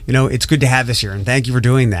list, it's good to have this here. And thank you for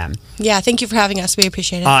doing that. Yeah, thank you for having us. We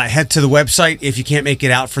appreciate it. Head to the website if you can't make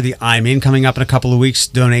it out for the I'm In coming up in a couple of weeks.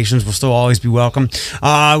 Donations will still always be welcome.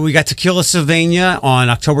 We got Tequila, Sylvania on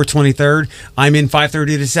October 23rd. I'm In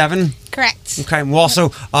 5:30 to 7. Correct. Okay. Well,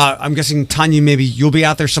 also, I'm guessing, Tanya, maybe you'll be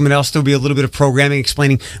out there. Someone else, there'll be a little bit of programming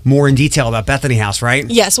explaining more in detail about Bethany House, right?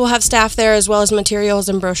 Yes, we'll have staff there as well as materials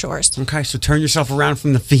and brochures. Okay, so turn yourself around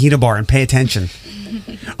from the fajita bar and pay attention.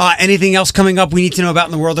 Anything else coming up we need to know about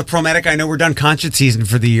in the world of ProMedica? I know we're done concert season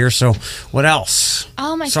for the year, so what else?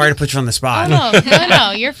 Sorry to put you on the spot.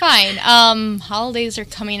 No, you're fine. Holidays are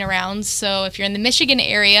coming around, so if you're in the Michigan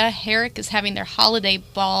area, Herrick is having their holiday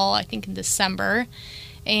ball, I think in December.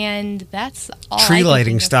 And that's all. Tree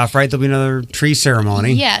lighting stuff, right? There'll be another tree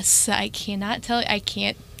ceremony. Yes, I cannot tell. I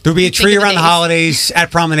can't. There'll be a tree around the holidays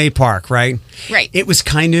at Promenade Park, right? Right. It was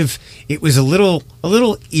a little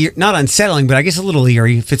not unsettling, but I guess a little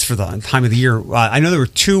eerie if it's for the time of the year. I know there were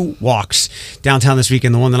 2 walks downtown this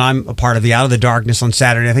weekend. The one that I'm a part of, the Out of the Darkness on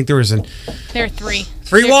Saturday. I think there are 3.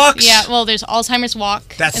 3 walks? Yeah. Well, there's Alzheimer's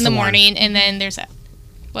Walk in the morning, one. and then there's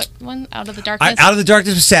what one? Out of the Darkness? Out of the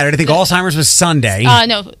Darkness was Saturday. I think Alzheimer's was Sunday.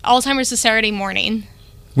 No, Alzheimer's is Saturday morning.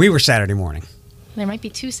 We were Saturday morning. There might be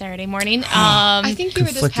 2 Saturday morning. I think you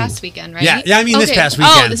were this past weekend, right? Yeah, I mean this past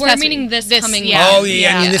weekend. We're meaning this coming weekend. Oh,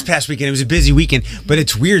 yeah, I mean this past weekend. It was a busy weekend, but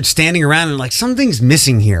it's weird standing around and like, something's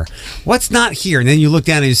missing here. What's not here? And then you look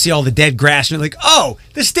down and you see all the dead grass and you're like, oh,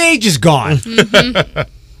 the stage is gone. Mm-hmm.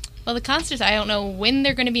 Well, the concerts, I don't know when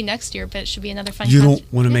they're going to be next year, but it should be another fun concert. You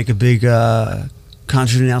don't want to make a big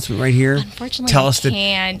concert announcement right here? Unfortunately, tell us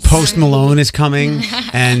can't. That Post Malone is coming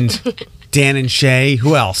and Dan and Shay.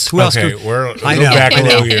 Who else? Who else? Okay, we'll go back a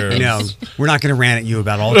little here. I know. We're not going to rant at you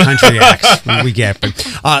about all the country acts we get.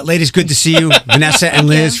 But ladies, good to see you. Vanessa and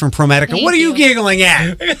Liz from ProMedica. What are you giggling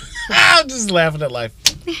at? I'm just laughing at life.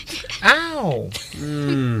 Ow.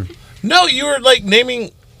 No, you were like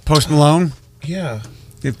naming Post Malone? Yeah.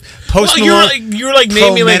 Post Malone, you were like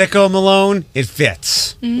naming ProMedica Malone. It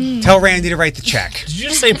fits. Tell Randy to write the check. Did you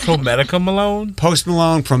just say ProMedica Malone? Post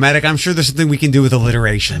Malone, ProMedica. I'm sure there's something we can do with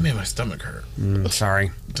alliteration. That made my stomach hurt.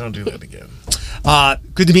 Sorry. Don't do that again.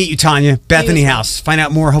 Good to meet you, Tanya. Bethany House. Find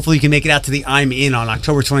out more. Hopefully you can make it out to the I'm In on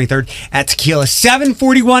October 23rd at Tequila.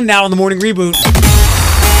 7:41 now on the Morning Reboot.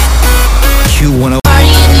 Q105.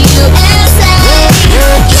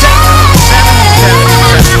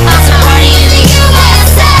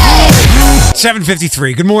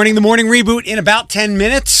 7:53. Good morning. The Morning Reboot in about 10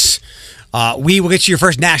 minutes. We will get you your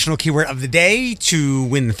first national keyword of the day to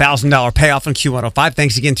win the $1,000 payoff on Q105.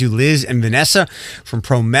 Thanks again to Liz and Vanessa from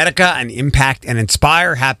ProMedica and Impact and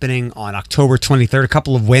Inspire, happening on October 23rd, a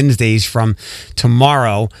couple of Wednesdays from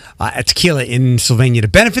tomorrow at Tequila in Sylvania to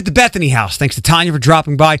benefit the Bethany House. Thanks to Tanya for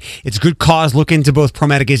dropping by. It's a good cause. Look into both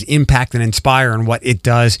ProMedica's Impact and Inspire and what it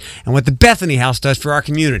does and what the Bethany House does for our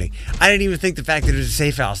community. I didn't even think the fact that it was a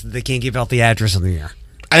safe house, that they can't give out the address of the year.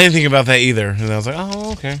 I didn't think about that either, and I was like,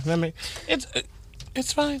 "Oh, okay,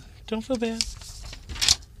 it's fine. Don't feel bad."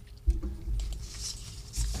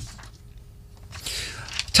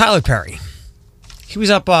 Tyler Perry, he was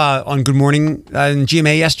up on Good Morning in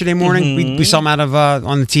GMA yesterday morning. We saw him out of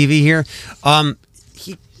on the TV here.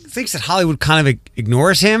 He thinks that Hollywood kind of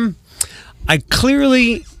ignores him. I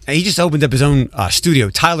clearly he just opened up his own studio,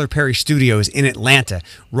 Tyler Perry Studios in Atlanta,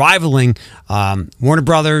 rivaling Warner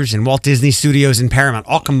Brothers and Walt Disney Studios and Paramount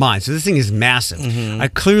all combined. So this thing is massive. I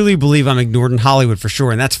clearly believe I'm ignored in Hollywood for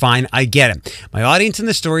sure, and that's fine. I get it. My audience and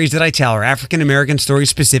the stories that I tell are African American stories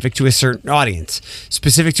specific to a certain audience,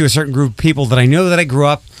 specific to a certain group of people that I know that I grew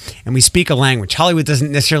up, and we speak a language. Hollywood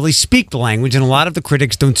doesn't necessarily speak the language, and a lot of the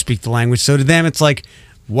critics don't speak the language. So to them, it's like,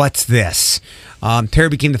 what's this? Perry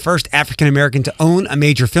became the first African-American to own a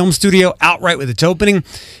major film studio outright with its opening,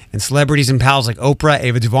 and celebrities and pals like Oprah,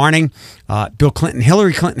 Ava DuVernay, Bill Clinton,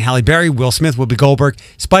 Hillary Clinton, Halle Berry, Will Smith, Whoopi Goldberg,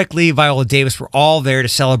 Spike Lee, Viola Davis were all there to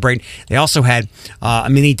celebrate. They also had a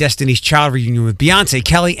mini Destiny's Child reunion with Beyonce,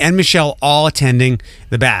 Kelly, and Michelle all attending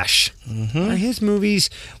the bash. His movies,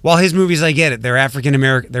 I get it, they're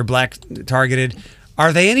African-American, they're black targeted.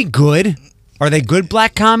 Are they any good? Are they good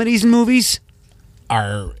black comedies and movies?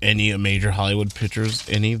 Are any major Hollywood pictures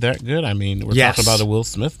any that good? I mean, we're talking about a Will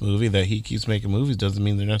Smith movie that he keeps making movies. Doesn't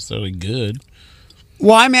mean they're necessarily good.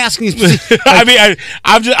 Well, I'm asking you. I mean,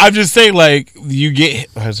 I'm just saying, like, you get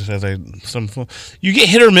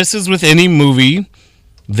hit or misses with any movie.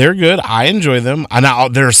 They're good. I enjoy them.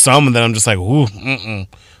 There are some that I'm just like, ooh,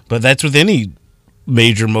 but that's with any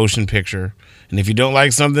major motion picture. And if you don't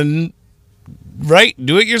like something, right,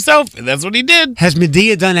 do it yourself. And that's what he did. Has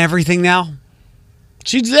Medea done everything now?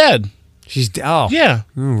 She's dead. Yeah.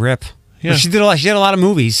 Oh, rip. Yeah. But she had a lot of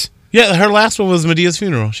movies. Yeah, her last one was Medea's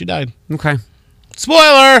funeral. She died. Okay.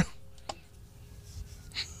 Spoiler.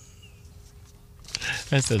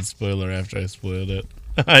 I said spoiler after I spoiled it.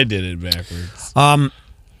 I did it backwards.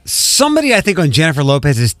 Somebody I think on Jennifer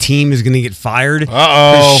Lopez's team is going to get fired.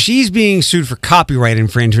 Uh-oh. She's being sued for copyright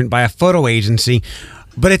infringement by a photo agency,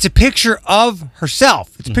 but it's a picture of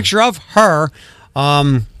herself. It's a picture of her.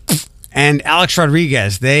 And Alex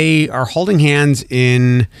Rodriguez, they are holding hands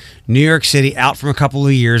in New York City out from a couple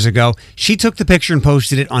of years ago. She took the picture and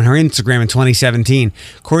posted it on her Instagram in 2017.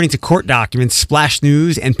 According to court documents, Splash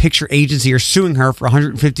News and Picture Agency are suing her for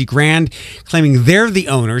 $150,000, claiming they're the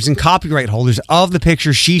owners and copyright holders of the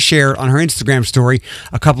picture she shared on her Instagram story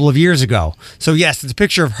a couple of years ago. So yes, it's a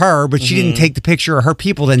picture of her, but she didn't take the picture, or her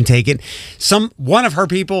people didn't take it. One of her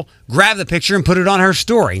people grabbed the picture and put it on her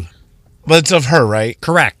story. But it's of her, right?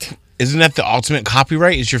 Correct. Isn't that the ultimate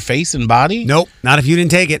copyright? Is your face and body? Nope, not if you didn't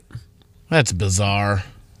take it. That's bizarre.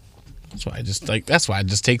 That's why I just take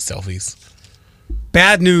selfies.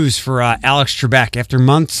 Bad news for Alex Trebek. After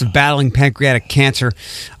months of battling pancreatic cancer,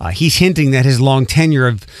 he's hinting that his long tenure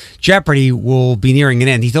of Jeopardy will be nearing an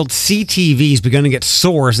end. He told CTV he's begun to get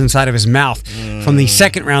sores inside of his mouth from the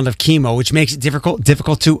second round of chemo, which makes it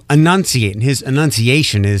difficult to enunciate, and his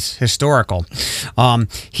enunciation is historical.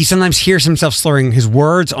 He sometimes hears himself slurring his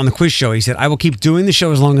words on the quiz show. He said, "I will keep doing the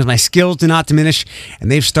show as long as my skills do not diminish," and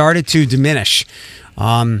they've started to diminish.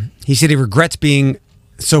 He said he regrets being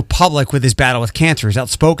so public with his battle with cancer. His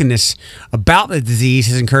outspokenness about the disease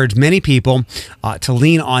has encouraged many people to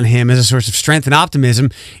lean on him as a source of strength and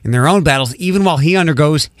optimism in their own battles, even while he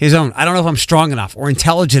undergoes his own. I don't know if I'm strong enough or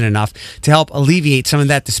intelligent enough to help alleviate some of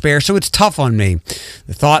that despair, so it's tough on me.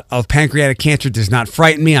 The thought of pancreatic cancer does not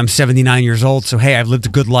frighten me. I'm 79 years old, so hey, I've lived a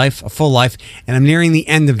good life, a full life, and I'm nearing the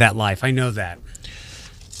end of that life. I know that.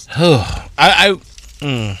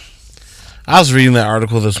 I was reading that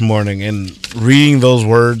article this morning and reading those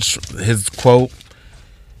words, his quote.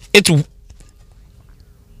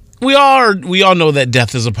 We all know that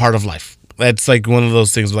death is a part of life. That's like one of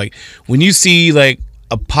those things. Like when you see like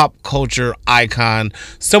a pop culture icon,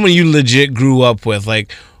 someone you legit grew up with,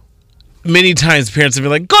 like many times parents have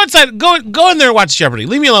been like, "Go inside, go in there and watch Jeopardy.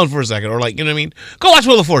 Leave me alone for a second," or like, you know what I mean? "Go watch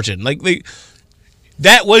Wheel of Fortune." Like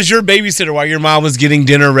that was your babysitter while your mom was getting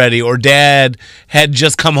dinner ready, or dad had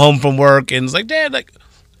just come home from work and was like, "Dad, like,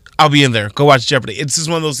 I'll be in there. Go watch Jeopardy." It's just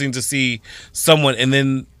one of those things to see someone, and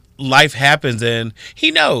then life happens, and he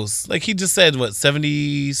knows. Like he just said, what,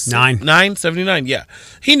 79? Yeah,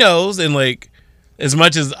 he knows, and like as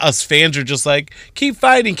much as us fans are just like, keep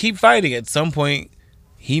fighting. At some point,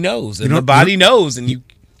 he knows, and the body knows, and you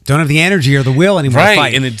don't have the energy or the will anymore to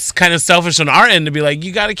fight. And it's kind of selfish on our end to be like,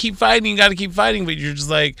 you got to keep fighting, but you're just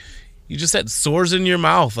like, you just had sores in your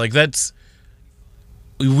mouth. Like that's,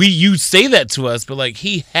 you say that to us, but like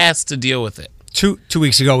he has to deal with it. 2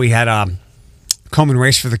 weeks ago, we had Komen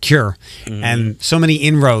Race for the Cure, and so many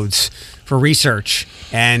inroads for research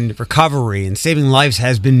and recovery and saving lives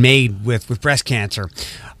has been made with breast cancer.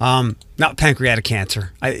 Not pancreatic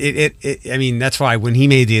cancer. I mean, that's why when he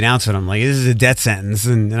made the announcement, I'm like, this is a death sentence.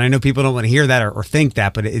 And I know people don't want to hear that or think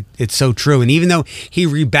that, but it's so true. And even though he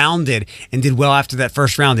rebounded and did well after that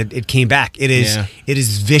first round, it came back. It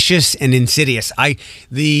is vicious and insidious.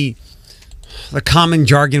 The common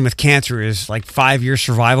jargon with cancer is like 5-year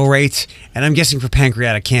survival rates, and I'm guessing for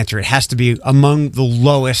pancreatic cancer, it has to be among the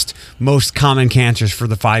lowest, most common cancers for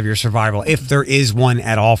the 5-year survival, if there is one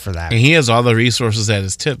at all for that. And he has all the resources at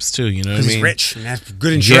his tips too. You know what I mean? He's rich and has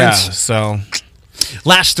good insurance. Yeah. So.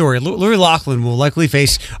 Last story. Lori Loughlin will likely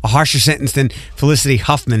face a harsher sentence than Felicity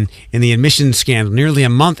Huffman in the admissions scandal. Nearly a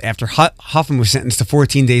month after Huffman was sentenced to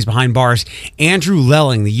 14 days behind bars, Andrew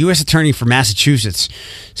Lelling, the U.S. Attorney for Massachusetts,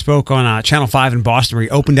 spoke on Channel 5 in Boston where he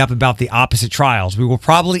opened up about the opposite trials. We will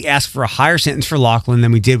probably ask for a higher sentence for Loughlin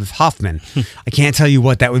than we did with Huffman. I can't tell you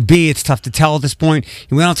what that would be. It's tough to tell at this point.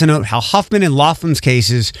 He went on to note how Huffman and Loughlin's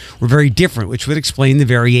cases were very different, which would explain the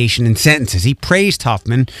variation in sentences. He praised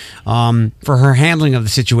Huffman for her handling of the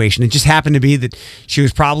situation. It just happened to be that she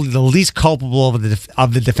was probably the least culpable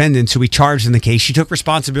of the defendants who we charged in the case. She took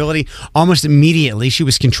responsibility almost immediately. She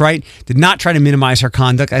was contrite, did not try to minimize her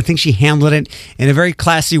conduct. I think she handled it in a very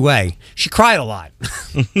classy way. She cried a lot,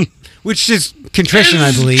 which is contrition,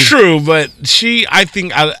 I believe. True, but I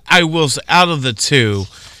think I will say, out of the two,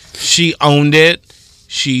 she owned it.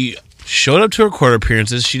 She showed up to her court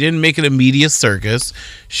appearances. She didn't make it a media circus.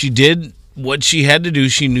 She did what she had to do.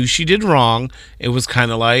 She knew she did wrong. It was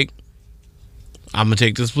kind of like, I'm going to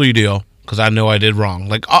take this plea deal because I know I did wrong.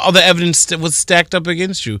 Like, all the evidence was stacked up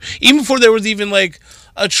against you. Even before there was even, like,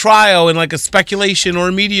 a trial and, like, a speculation or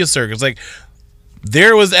a media circus. Like,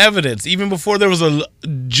 there was evidence. Even before there was a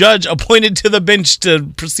judge appointed to the bench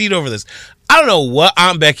to proceed over this. I don't know what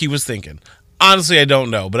Aunt Becky was thinking. Honestly, I don't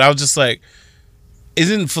know. But I was just like,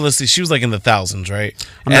 isn't Felicity, she was like in the thousands, right?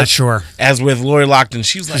 I'm not sure. As with Lori Loughlin,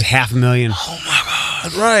 she was like $500,000. Oh my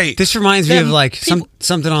God, right. This reminds me of like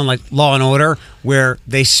something on like Law and Order where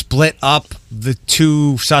they split up the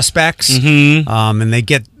two suspects and they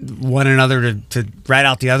get one another to rat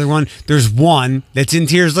out the other one. There's one that's in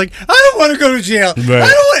tears like, I don't want to go to jail. Right. I don't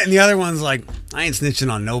want, and the other one's like, I ain't snitching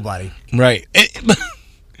on nobody. Right.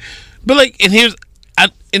 But like,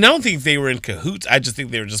 I don't think they were in cahoots. I just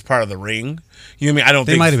think they were just part of the ring. You know what I mean? I don't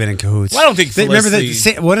think they might have been in cahoots. Well, I don't think Felicity. Remember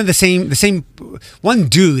that one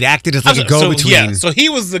dude acted as like a go-between. Yeah, so he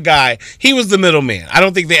was the guy. He was the middleman. I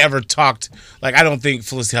don't think they ever talked. Like, I don't think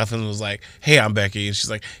Felicity Huffman was like, "Hey, I'm Becky," and she's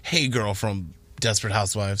like, "Hey, girl from Desperate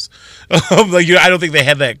Housewives." Like, I don't think they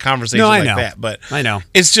had that conversation like that. But I know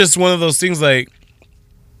it's just one of those things. Like,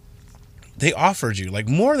 they offered you like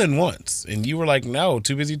more than once, and you were like, "No,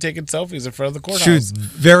 too busy taking selfies in front of the courthouse." She was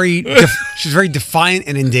very, she was very defiant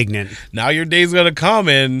and indignant. Now your day's gonna come,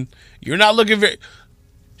 and you're not looking very.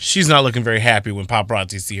 She's not looking very happy when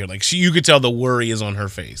paparazzi see her. Like you could tell the worry is on her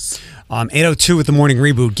face. 8:02 with the morning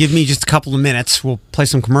reboot. Give me just a couple of minutes. We'll play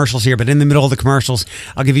some commercials here, but in the middle of the commercials,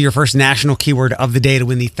 I'll give you your first national keyword of the day to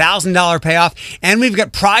win the $1,000 payoff, and we've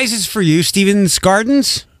got prizes for you. Stevens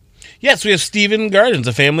Gardens. Yes, we have Stephen Gardens,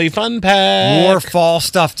 a family fun pack. More fall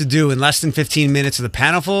stuff to do in less than 15 minutes with a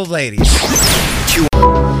panel full of ladies.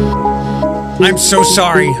 I'm so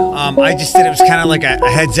sorry. I just said it was kind of like a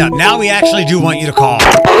heads up. Now we actually do want you to call.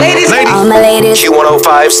 Ladies. All my ladies.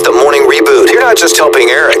 Q105's The Morning Reboot. You're not just helping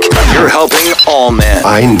Eric. You're helping all men.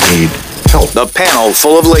 I need help. The panel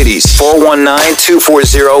full of ladies.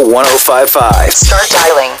 419-240-1055. Start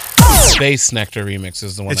dialing. Space Nectar remix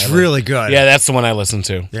is the one. It's really good. Yeah, that's the one I listen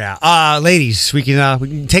to. Yeah, ladies, we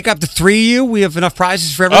can take up to 3 of you. We have enough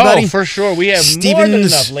prizes for everybody. Oh, for sure, we have Stevens more than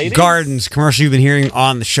enough, ladies. Gardens commercial you've been hearing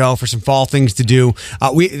on the show for some fall things to do.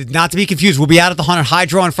 We not to be confused. We'll be out at the Haunted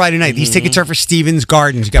Hydro on Friday night. These tickets are for Stevens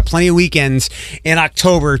Gardens. You got plenty of weekends in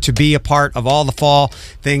October to be a part of all the fall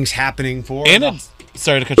things happening for. And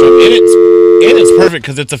sorry to cut you off. And it's perfect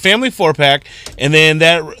because it's a family 4-pack, and then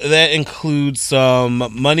that includes some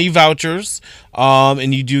money vouchers,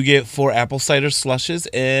 and you do get 4 apple cider slushes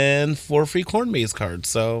and 4 free corn maze cards.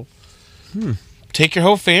 So take your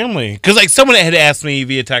whole family. Because like someone had asked me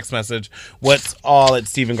via text message, what's all at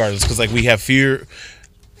Stephen Gardens? Because like we have Field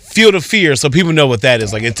of Fear, so people know what that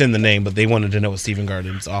is. Like it's in the name, but they wanted to know what Stephen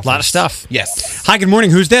Gardens offers. A lot of stuff. Yes. Hi, good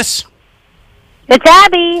morning. Who's this? It's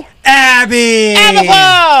Abby. Abby!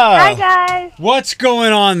 Hi, guys. What's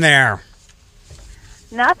going on there?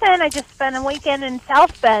 Nothing. I just spent a weekend in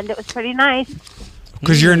South Bend. It was pretty nice.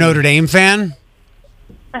 Because you're a Notre Dame fan?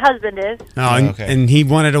 My husband is. Oh, and he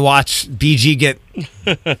wanted to watch BG get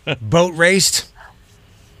boat raced?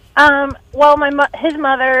 Well, his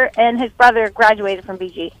mother and his brother graduated from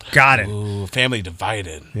BG. Got it. Ooh, family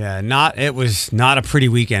divided. Yeah, it was not a pretty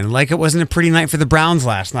weekend. Like it wasn't a pretty night for the Browns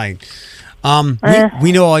last night.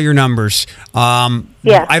 We know all your numbers.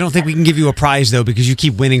 Yeah. I don't think we can give you a prize, though, because you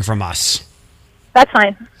keep winning from us. That's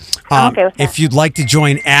fine. I'm okay with that. If you'd like to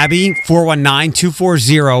join Abby,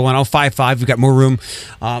 419-240-1055. We've got more room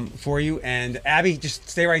for you. And Abby, just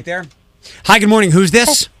stay right there. Hi, good morning. Who's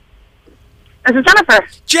this? This is Jennifer.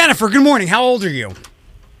 Jennifer, good morning. How old are you?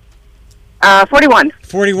 41.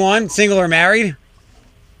 41. Single or married?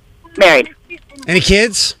 Married. Any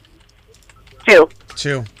kids? 2.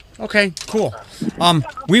 2. Okay, cool.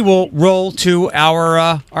 We will roll to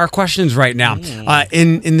our questions right now.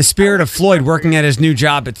 In the spirit of Floyd working at his new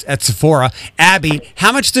job at Sephora, Abby,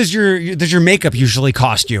 how much does your makeup usually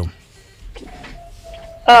cost you?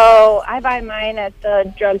 Oh, I buy mine at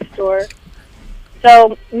the drugstore.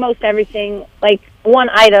 So most everything, like one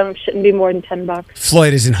item, shouldn't be more than $10.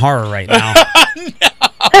 Floyd is in horror right now.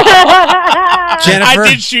 Jennifer, I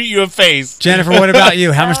did shoot you a face. Jennifer, what about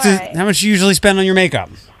you? How much do you usually spend on your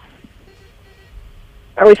makeup?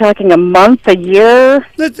 Are we talking a month, a year?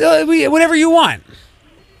 Whatever you want.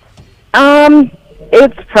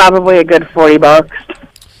 It's probably a good $40.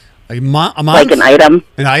 A month? Like an item.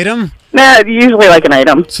 An item? Nah, usually like an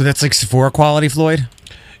item. So that's like Sephora quality, Floyd?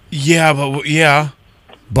 Yeah, but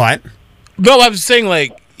But? No, I'm saying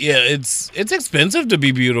like, yeah, it's expensive to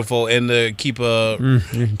be beautiful and to keep a...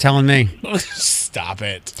 You're telling me. Stop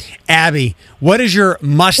it. Abby, what is your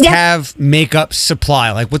must-have makeup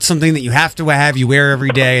supply? Like, what's something that you have to have, you wear every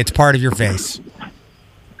day, it's part of your face?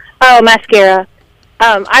 Oh, mascara.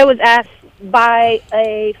 I was asked by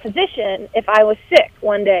a physician if I was sick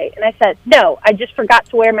one day, and I said, no, I just forgot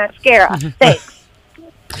to wear mascara. Thanks.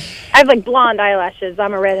 I have like blonde eyelashes.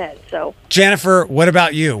 I'm a redhead, so. Jennifer, what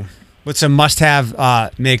about you? What's a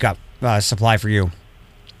must-have makeup supply for you?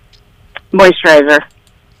 Moisturizer.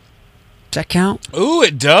 Does that count? Ooh,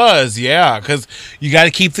 it does, yeah, because you got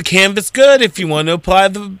to keep the canvas good if you want to apply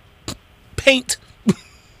the paint.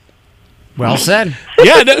 Well said.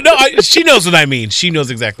 Yeah, she knows what I mean. She knows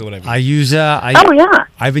exactly what I mean. I use yeah.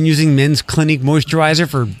 I've been using Men's Clinique moisturizer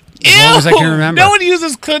for as long as I can remember. No one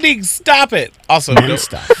uses Clinique. Stop it. Also,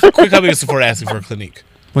 quit coming to Sephora asking for a Clinique.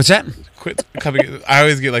 What's that? Quit coming. I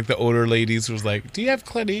always get like the older ladies who's like, "Do you have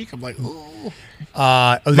Clinique?" I'm like, "Ooh."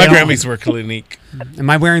 My Grammys were Clinique. Am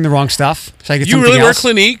I wearing the wrong stuff? Should I get you something really else?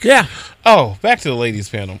 wear Clinique? Yeah. Oh, back to the ladies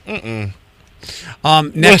panel.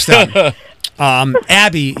 Next up.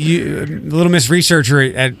 Abby, you Little Miss Researcher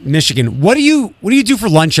at Michigan. What do you do for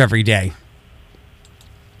lunch every day?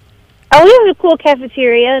 Oh, we have a cool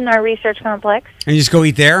cafeteria in our research complex. And you just go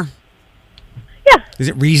eat there? Yeah. Is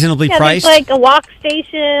it reasonably priced? There's like a walk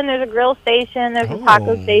station, there's a grill station, there's a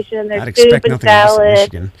taco station, there's I'd soup expect and nothing less in salad.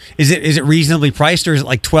 Michigan. Is it reasonably priced, or is it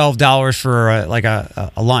like $12 for like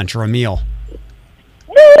a lunch or a meal?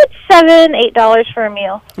 No, it's $7-8 for a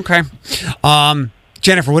meal. Okay.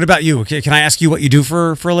 Jennifer, what about you? Can I ask you what you do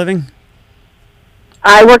for a living?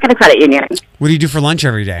 I work at a credit union. What do you do for lunch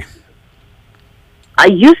every day? I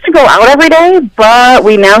used to go out every day, but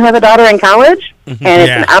we now have a daughter in college, and it's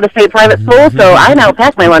an out-of-state private school, so I now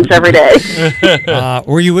pack my lunch every day.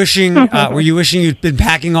 Were you wishing you'd been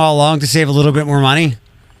packing all along to save a little bit more money?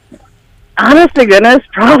 Honest to goodness,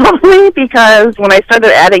 probably, because when I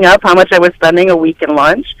started adding up how much I was spending a week in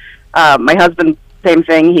lunch, my husband, same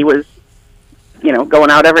thing, he was, going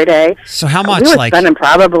out every day. So how much?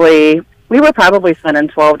 We were probably spending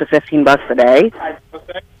 $12 to $15 a day,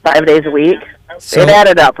 5 days a week. So, it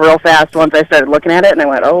added up real fast once I started looking at it, and I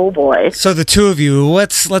went, "Oh boy!" So the two of you,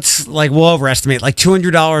 let's we'll overestimate like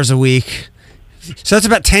 $200 a week. So that's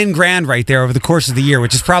about $10,000 right there over the course of the year,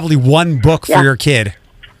 which is probably one book for your kid.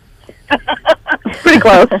 Pretty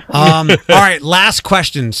close. All right, last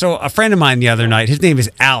question. So a friend of mine the other night, his name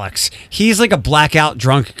is Alex. He's like a blackout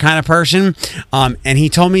drunk kind of person. And he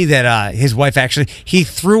told me that his wife he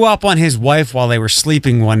threw up on his wife while they were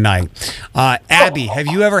sleeping one night. Abby, have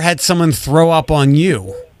you ever had someone throw up on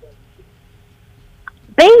you?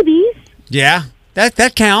 Babies. Yeah,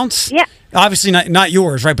 that counts. Yeah. Obviously not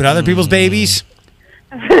yours, right? But other people's babies?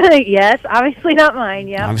 Yes, obviously not mine,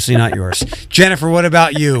 yeah. Obviously not yours. Jennifer, what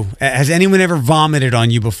about you? Has anyone ever vomited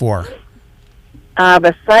on you before?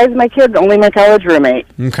 Besides my kids, only my college roommate.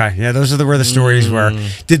 Okay, yeah, those are where the stories were.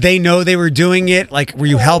 Did they know they were doing it? Like, were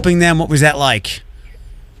you helping them? What was that like?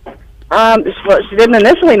 Well, she didn't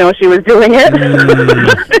initially know she was doing it.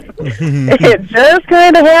 It just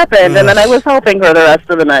kind of happened, and then I was helping her the rest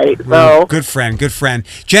of the night. So good friend.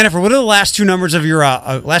 Jennifer, what are the last two numbers of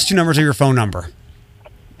your phone number?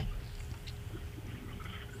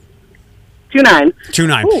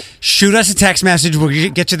 29. Ooh. Shoot us a text message. We'll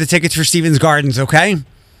get you the tickets for Stevens Gardens, okay?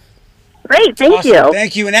 Great, thank you.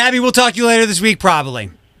 Thank you. And Abby, we'll talk to you later this week,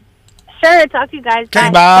 probably. Sure, talk to you guys.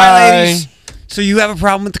 Okay, bye, ladies. So you have a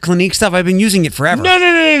problem with the Clinique stuff? I've been using it forever.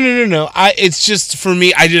 No. It's just, for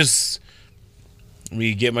me,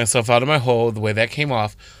 me get myself out of my hole, the way that came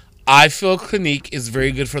off. I feel Clinique is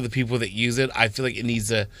very good for the people that use it. I feel like it needs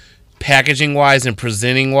to packaging wise and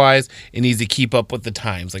presenting wise, it needs to keep up with the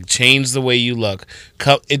times. Like change the way you look.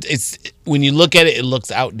 It's when you look at it, it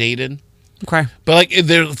looks outdated. Okay, but like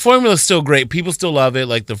their formula's still great. People still love it.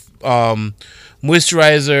 Like the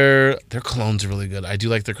moisturizer, their colognes are really good. I do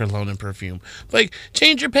like their cologne and perfume. But like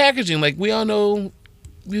change your packaging. Like we all know,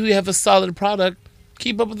 we have a solid product.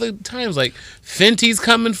 Keep up with the times. Like Fenty's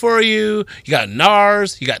coming for you. You got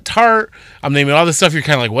NARS. You got Tarte. I'm naming all this stuff. You're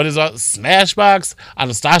kind of like, what is all Smashbox?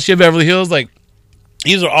 Anastasia Beverly Hills. Like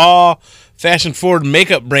these are all fashion forward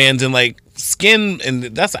makeup brands and like skin. And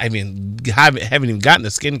that's, I mean, haven't even gotten to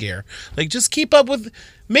skincare. Like just keep up with,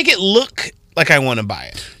 make it look like I want to buy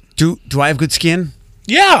it. Do I have good skin?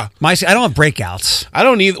 Yeah. I don't have breakouts. I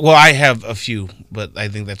don't either. Well, I have a few, but I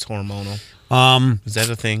think that's hormonal. Is that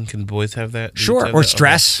a thing? Can boys have that? Sure, or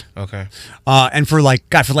stress. Okay. And for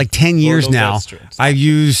 10 years now,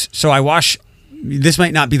 I wash. This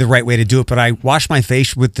might not be the right way to do it, but I wash my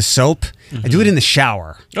face with the soap. I do it in the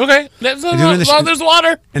shower. Okay, as long as there's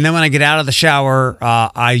water. And then when I get out of the shower,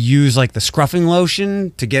 I use like the scruffing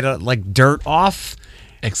lotion to get dirt off.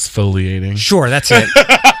 Exfoliating. Sure, that's it.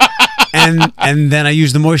 and then I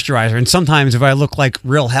use the moisturizer. And sometimes if I look like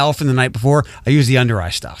real hell from the night before, I use the under eye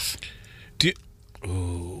stuff.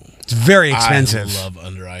 It's very expensive. I love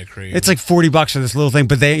under eye cream. It's like $40 for this little thing,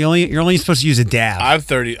 but you're only supposed to use a dab. I have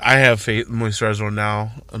moisturizer on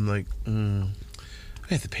now. I'm like, I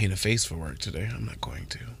have to paint a face for work today. I'm not going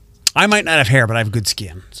to. I might not have hair, but I have good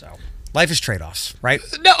skin. So life is trade-offs, right?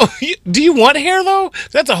 No, do you want hair though?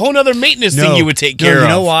 That's a whole other maintenance thing you would take care of. You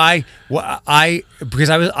know why? Well,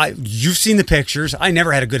 you've seen the pictures. I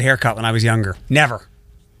never had a good haircut when I was younger. Never.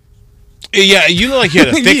 Yeah, you look like you had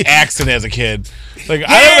a thick accent as a kid. Like you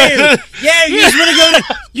just want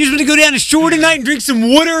to go down to shore tonight and drink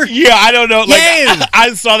some water. Yeah, I don't know. Like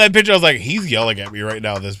I saw that picture, I was like, he's yelling at me right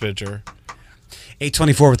now. This picture.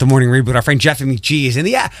 8:24 with the morning reboot. Our friend Jeffy McGee is in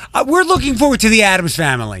the. We're looking forward to the Addams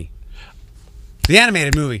Family. The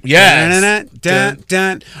animated movie. Yes.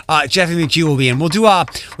 Jeffy McGee will be in. We'll do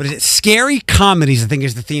scary comedies, I think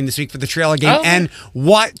is the theme this week for the trailer game. Oh. And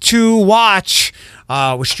what to watch.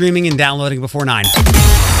 We're streaming and downloading before 9.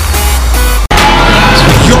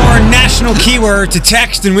 Your national keyword to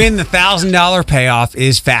text and win the $1,000 payoff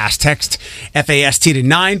is FAST. Text FAST to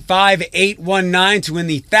 95819 to win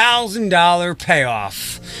the $1,000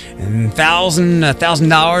 payoff. And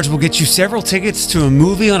 $1,000 will get you several tickets to a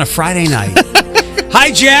movie on a Friday night. Hi,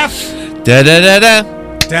 Jeff. Da da da da.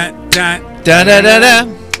 Da da da da da da.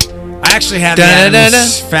 I actually have the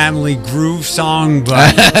Addams Family groove song,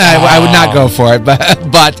 but I would not go for it.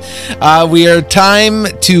 But we are time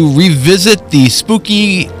to revisit the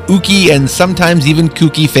spooky, ooky, and sometimes even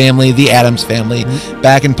kooky family, the Addams Family,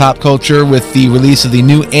 back in pop culture with the release of the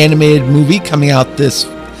new animated movie coming out this.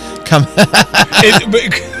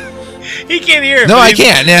 He can't hear. No, I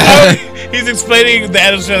can't. Yeah. He's explaining the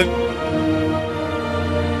Addams Family.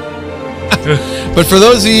 But for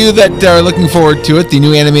those of you that are looking forward to it, the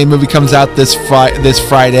new animated movie comes out this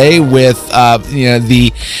Friday with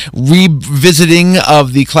the revisiting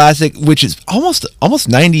of the classic, which is almost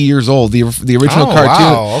 90 years old. The original cartoon,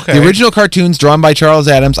 wow, okay. The original cartoons drawn by Charles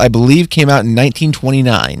Addams, I believe, came out in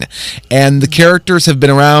 1929, and the characters have been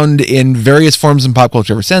around in various forms in pop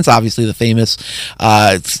culture ever since. Obviously, the famous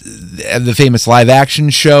live action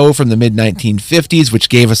show from the mid 1950s, which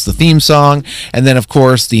gave us the theme song, and then of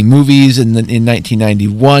course the movies in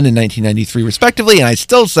 1991 and 1993 respectively. And I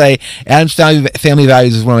still say Addams Family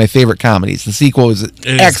Values is one of my favorite comedies. The sequel is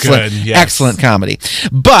excellent, good, yes. Excellent comedy.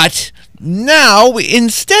 But now,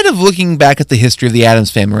 instead of looking back at the history of the Addams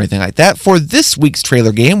Family or anything like that, for this week's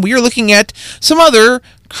trailer game, we are looking at some other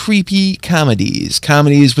creepy comedies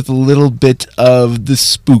with a little bit of the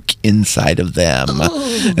spook inside of them.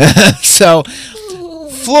 So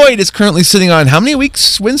Floyd is currently sitting on how many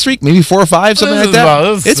weeks win streak? Maybe 4 or 5, something like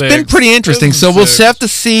that. It's been pretty interesting. So we'll have to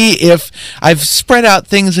see if I've spread out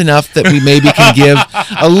things enough that we maybe can give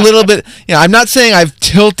a little bit. I'm not saying I've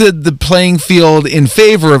tilted the playing field in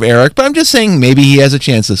favor of Eric, but I'm just saying maybe he has a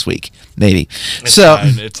chance this week. Maybe. Because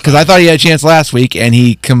I thought he had a chance last week, and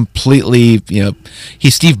he completely,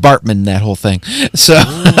 he's Steve Bartman, that whole thing. So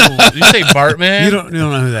did you say Bartman? You don't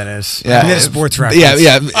know who that is. Yeah, a sports reference.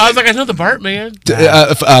 Yeah. I was like, I know the Bartman.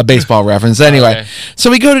 Baseball reference. Anyway, okay.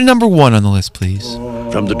 So we go to number 1 on the list, please.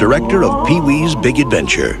 From the director of Pee-wee's Big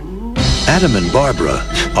Adventure, Adam and Barbara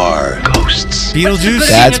are ghosts. Beetlejuice?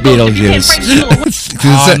 That's Beetlejuice.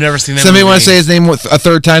 I've never seen that Somebody movie. want to say his name a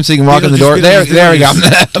third time so you can walk in the door? There we go.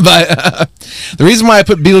 But the reason why I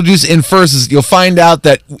put Beetlejuice in first is you'll find out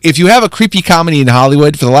that if you have a creepy comedy in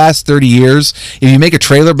Hollywood for the last 30 years, if you make a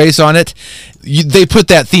trailer based on it, they put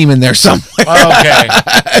that theme in there somewhere. Okay.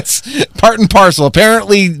 It's part and parcel.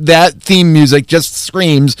 Apparently, that theme music just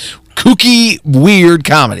screams kooky, weird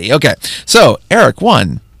comedy. Okay, so Eric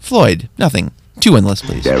 1, Floyd nothing. 2 on the list,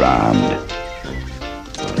 please. They're armed.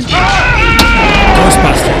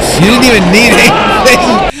 Ghostbusters. You didn't even need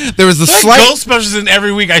anything. There was a slight. Ghostbusters in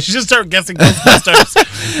every week. I should just start guessing Ghostbusters.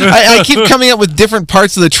 I keep coming up with different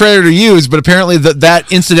parts of the trailer to use, but apparently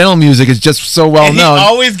that incidental music is just so well And known. he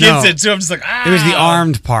always gets it too. I'm just like, It was the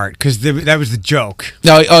armed part because that was the joke.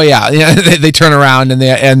 No, oh yeah. They turn around and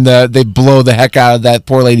they blow the heck out of that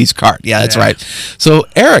poor lady's cart. Yeah, that's right. So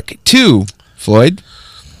Eric 2, Floyd.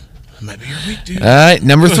 Might be your week, dude. All right,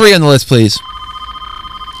 number 3 on the list, please.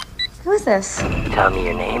 Who is this? Tell me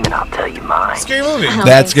your name and I'll tell you mine. Scary movie.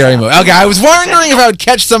 That's Scary Movie. Okay, I was wondering if I would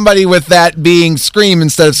catch somebody with that being Scream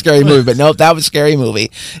instead of Scary Movie, but nope, that was Scary Movie.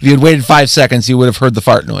 If you had waited 5 seconds, you would have heard the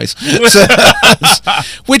fart noise. So,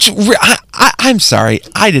 I'm sorry,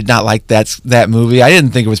 I did not like that movie. I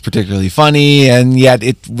didn't think it was particularly funny, and yet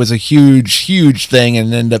it was a huge thing,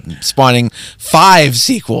 and ended up spawning 5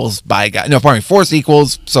 sequels. 4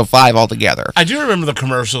 sequels, so 5 altogether. I do remember the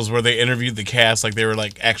commercials where they interviewed the cast, like they were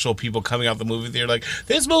like actual people coming out the movie theater, like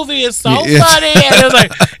this movie is so funny, and it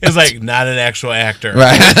was like not an actual actor,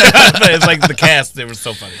 right? But it's like the cast; they were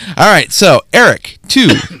so funny. All right, so Eric 2,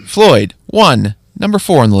 Floyd 1, number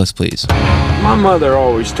 4 on the list, please. My mother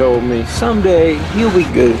always told me, someday you'll be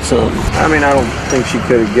good at something. I mean, I don't think she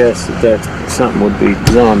could have guessed that something would be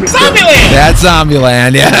Zombieland! That's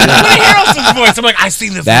Zombieland, yeah. Woody Harrelson's voice. I'm like, I've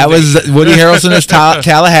seen this That movie. was Woody Harrelson as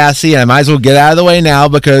Tallahassee, and I might as well get out of the way now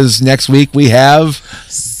because next week we have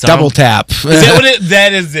Double Tap. Is that what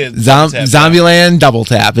that is? It Zombieland Double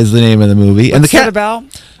Tap is the name of the movie. What's that about?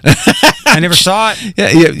 I never saw it.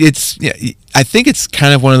 Yeah, I think it's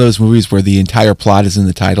kind of one of those movies where the entire plot is in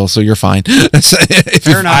the title, so you're fine.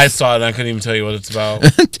 Fair enough. I saw it and I couldn't even tell you what it's about.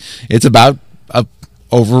 It's about a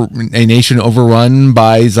nation overrun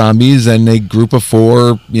by zombies and a group of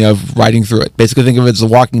 4, riding through it. Basically, think of it as The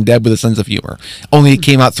Walking Dead with a sense of humor. Only it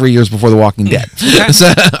came out 3 years before The Walking Dead. Okay. So,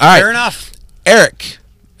 all right. Fair enough. Eric,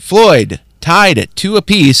 Floyd, tied at 2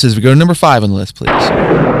 apiece as we go to number 5 on the list, please.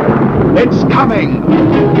 It's coming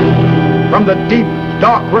from the deep,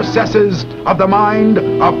 dark recesses of the mind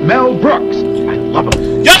of Mel Brooks. I love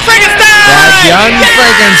him. Young Frankenstein! That's Young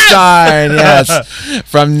Frankenstein, yes.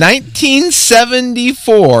 From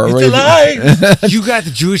 1974. You got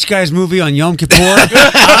the Jewish Guys movie on Yom Kippur?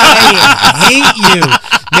 I hate you.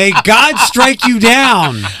 May God strike you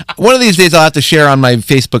down. One of these days I'll have to share on my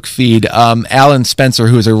Facebook feed. Alan Spencer,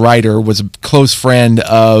 who is a writer, was a close friend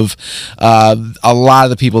of a lot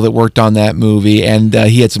of the people that worked on that movie, and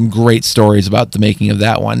he had some great stories about the making of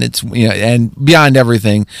that one. It's and beyond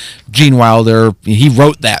everything, Gene Wilder, he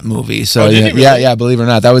wrote that movie. So yeah, believe it or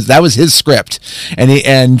not, that was his script,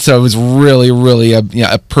 and so it was really a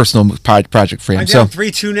personal project for him. I'm down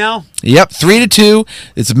 3-2 now. Yep, 3-2.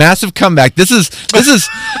 It's a massive comeback. This is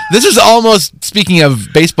almost, speaking of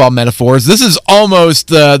baseball metaphors, this is almost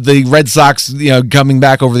the Red Sox, coming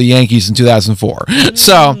back over the Yankees in 2004.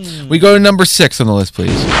 So we go to number 6 on the list,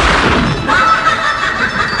 please.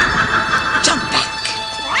 Jump back,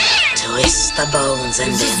 twist the bones,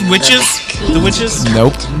 and then Witches? The Witches?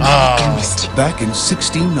 Nope. Back in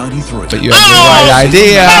 1693. But you have the right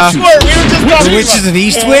idea. Password. We were just talking The Witches of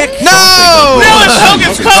Eastwick? No! No, it's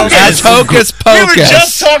Hocus Pocus. That's Hocus Pocus. We were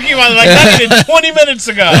just talking about it like not even 20 minutes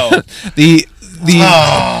ago. The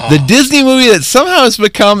Disney movie that somehow has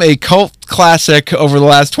become a cult classic over the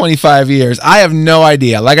last 25 years. I have no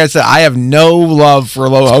idea. Like I said, I have no love for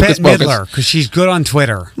Hocus Pocus. Bette Midler, because she's good on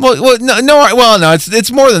Twitter. No.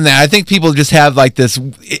 It's more than that. I think people just have like this.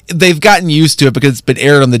 They've gotten used to it because it's been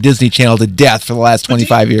aired on the Disney Channel to death for the last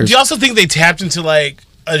 25 years. Do you also think they tapped into like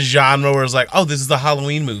a genre where it's like, oh, this is the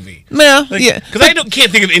Halloween movie? Yeah, Because I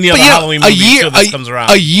can't think of any other Halloween movie until this comes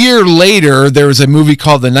around. A year later, there was a movie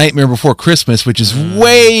called The Nightmare Before Christmas, which is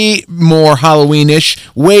way more Halloween-ish,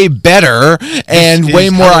 way better, and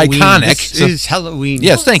way more iconic. This is Halloween.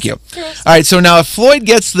 Yes, thank you. All right, so now if Floyd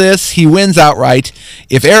gets this, he wins outright.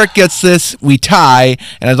 If Eric gets this, we tie.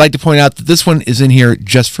 And I'd like to point out that this one is in here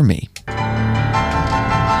just for me.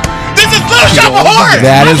 This is Little Shop of Horrors!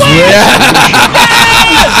 That is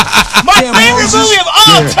my favorite movie of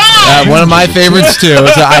all time! one of my favorites too.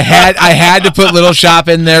 So I had to put Little Shop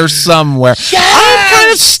in there somewhere. Yes!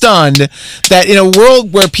 kind of stunned that in a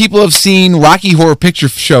world where people have seen Rocky Horror Picture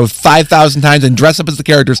Show 5,000 times and dress up as the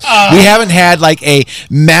characters, we haven't had like a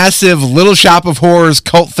massive Little Shop of Horrors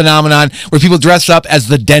cult phenomenon where people dress up as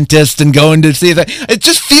the dentist and go in to see that. It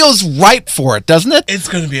just feels ripe for it, doesn't it? It's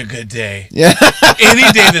going to be a good day. Yeah. Any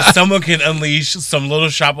day that someone can unleash some Little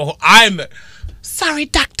Shop of Horrors. I'm sorry,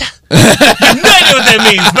 doctor. I have no idea what that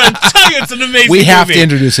means, but I'm telling you, it's an amazing movie. We have to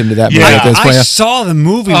introduce him to that movie at this point. I saw the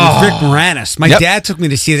movie with Rick Moranis. My dad took me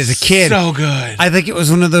to see it as a kid. So good. I think it was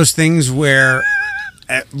one of those things where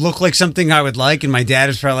it looked like something I would like, and my dad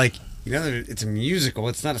was probably like, you know, it's a musical.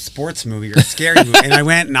 It's not a sports movie or a scary movie. And I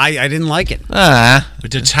went, and I didn't like it.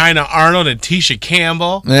 With China Arnold and Tisha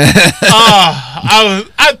Campbell.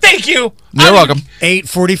 Thank you. You're welcome.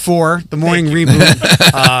 8:44, the morning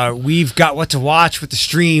reboot. We've got what to watch with the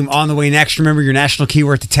stream on the way next. Remember your national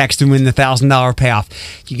keyword to text and win the $1,000 payoff.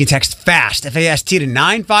 You can text FAST, F-A-S-T, to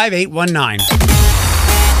 95819.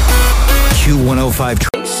 Q105.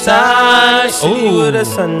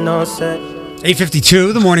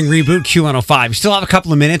 8:52, the morning reboot, Q105. You still have a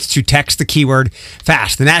couple of minutes to text the keyword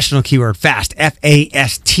FAST, the national keyword FAST,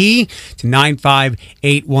 F-A-S-T, to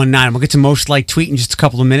 95819. We'll get to most liked tweet in just a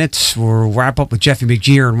couple of minutes. We'll wrap up with Jeffy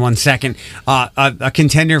McGeer in 1 second. A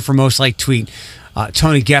contender for most liked tweet,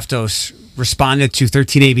 Tony Geftos responded to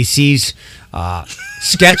 13 ABC's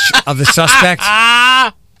sketch of the suspect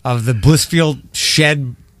of the Blissfield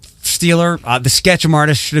shed stealer. The sketch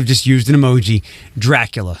artist should have just used an emoji,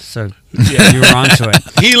 Dracula. So you were onto it.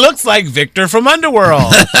 He looks like Victor from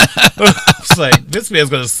Underworld. It's like, this man's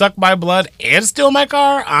going to suck my blood and steal my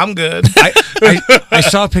car? I'm good. I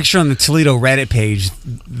saw a picture on the Toledo Reddit page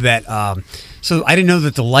that... so I didn't know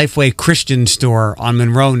that the Lifeway Christian store on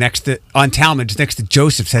Monroe on Talmadge next to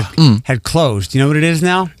Joseph's had closed. You know what it is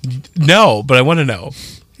now? No, but I want to know.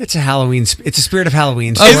 It's a Spirit of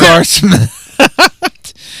Halloween store. Of course.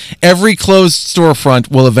 Every closed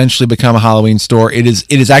storefront will eventually become a Halloween store. It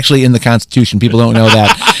is actually in the Constitution. People don't know that.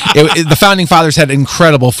 The Founding Fathers had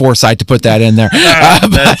incredible foresight to put that in there.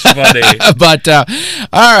 That's funny. But,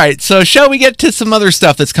 all right. So shall we get to some other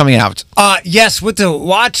stuff that's coming out? Yes, with the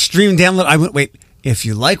watch, stream, download. Wait. If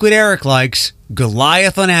you like what Eric likes,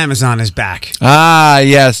 Goliath on Amazon is back.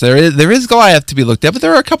 Yes, there is Goliath to be looked at, but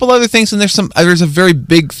there are a couple other things, and there's a very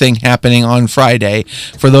big thing happening on Friday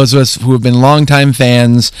for those of us who have been longtime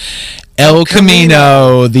fans. El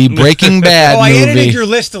Camino, the Breaking Bad movie. I edited your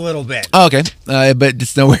list a little bit. Oh, okay, but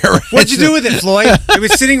it's nowhere. What'd you do with it, Floyd? It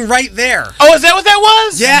was sitting right there. Oh, is that what that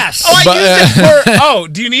was? Yes. Oh, I used it for... Oh,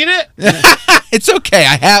 do you need it? It's okay.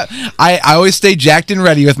 I always stay jacked and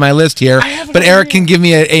ready with my list here, but Eric can give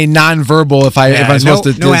me a non-verbal if I'm supposed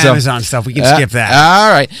to do no Amazon stuff. We can skip that.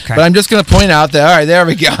 All right. Okay. But I'm just going to point out that, all right, there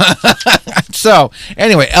we go. So,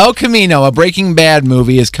 anyway, El Camino, a Breaking Bad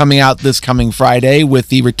movie, is coming out this coming Friday with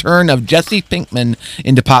the return of Jesse Pinkman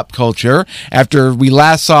into pop culture after we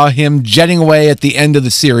last saw him jetting away at the end of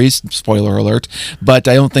the series. Spoiler alert. But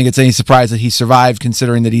I don't think it's any surprise that he survived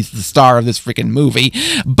considering that he's the star of this freaking movie.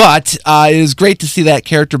 But it is great to see that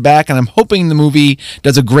character back, and I'm hoping the movie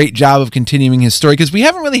does a great job of continuing his story because we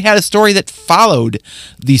haven't really had a story that followed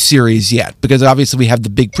the series yet, because obviously we have the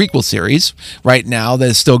big prequel series right now that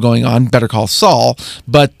is still going on, Better Call Saul,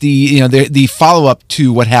 but the follow-up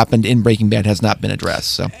to what happened in Breaking Bad has not been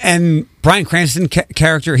addressed. So. And Bryan Cranston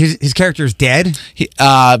character, his character is dead?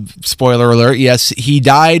 Spoiler alert, yes, he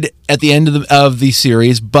died at the end of the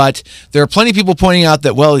series, but there are plenty of people pointing out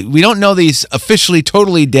that, well, we don't know that he's officially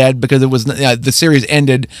totally dead because it was the series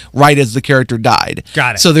ended right as the character died.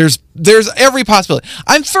 Got it. So there's every possibility.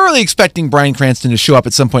 I'm thoroughly expecting Bryan Cranston to show up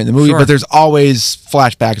at some point in the movie, but there's always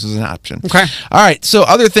flashbacks as an option. Okay. All right, so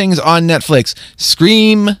other things on Netflix.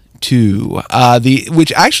 Scream 2,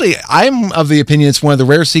 which actually I'm of the opinion it's one of the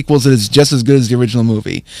rare sequels that is just as good as the original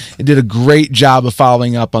movie. It did a great job of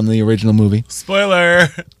following up on the original movie. Spoiler: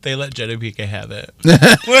 they let Jada Pinkett have it. Who?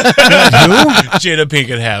 Jada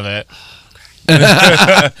Pinkett have it.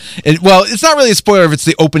 Well, it's not really a spoiler if it's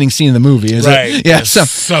the opening scene of the movie, is it? Yeah,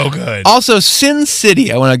 so good. Also, Sin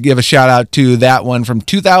City, I want to give a shout out to that one from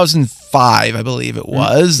 2005, I believe it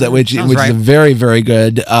was, which is a very, very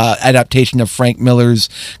good adaptation of Frank Miller's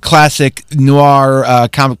classic noir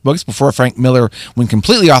comic books before Frank Miller went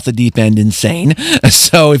completely off the deep end insane.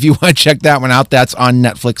 So if you want to check that one out, that's on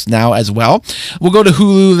Netflix now as well. We'll go to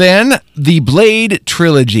Hulu then. The Blade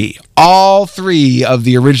Trilogy. All three of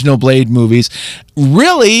the original Blade movies.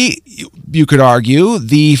 Really, you could argue,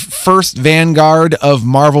 the first vanguard of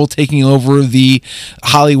Marvel taking over the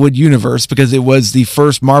Hollywood universe, because it was the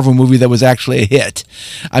first Marvel movie that was actually a hit.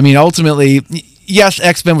 I mean, ultimately, yes,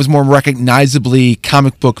 X-Men was more recognizably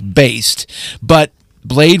comic book based, but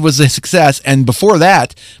Blade was a success, and before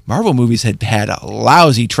that, Marvel movies had had a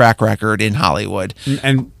lousy track record in Hollywood.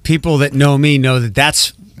 And people that know me know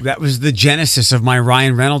that was the genesis of my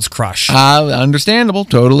Ryan Reynolds crush. Understandable.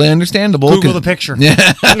 Totally understandable. Google the picture.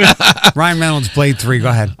 Ryan Reynolds, Blade 3. Go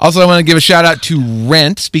ahead. Also, I want to give a shout out to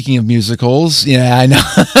Rent. Speaking of musicals, yeah, I know.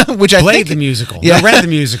 Which I Blade think, the musical. Yeah. No, Rent the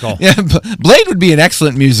musical. Yeah, Blade would be an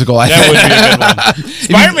excellent musical. I think. Would be a good one.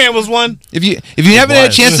 Spider-Man was one. If you haven't had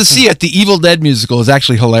a chance to see it, the Evil Dead musical is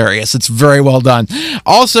actually hilarious. It's very well done.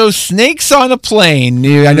 Also, Snakes on a Plane.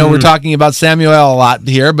 I know we're talking about Samuel L. a lot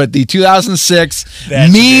here, but the 2006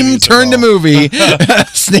 meme turned to movie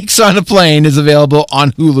Snakes on a Plane is available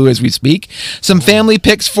on Hulu as we speak. Some family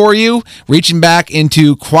picks for you, reaching back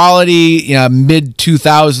into quality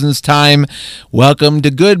mid-2000s time. Welcome to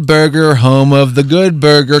Good Burger, home of the Good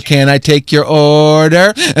Burger. Can I take your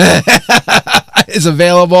order? Is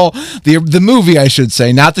available. The movie, I should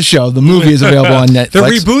say, not the show. The movie is available on Netflix. They're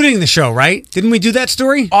rebooting the show, right? Didn't we do that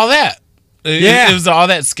story? All that. Yeah. It was all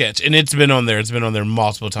that sketch, and it's been on there. It's been on there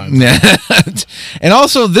multiple times. And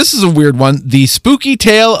also, this is a weird one. The Spooky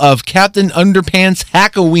Tale of Captain Underpants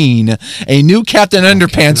Hackoween. A new Captain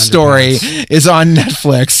Underpants story is on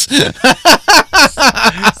Netflix.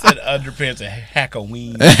 Said Underpants a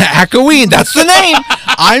Hackoween. Hackoween, that's the name.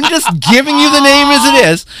 I'm just giving you the name as it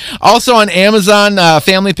is. Also on Amazon,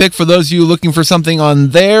 family pick for those of you looking for something on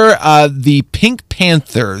there. The Pink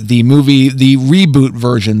Panther, the movie, the reboot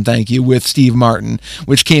version, thank you, with Steve Martin,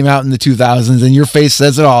 which came out in the 2000s, and your face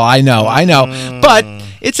says it all. I know. But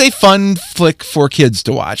it's a fun flick for kids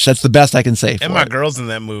to watch. That's the best I can say for And my it. girl's in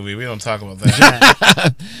that movie. We don't talk about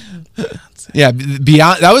that. Yeah,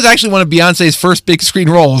 that was actually one of Beyonce's first big screen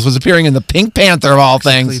roles, was appearing in the Pink Panther of all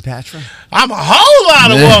things. Cleopatra. I'm a whole lot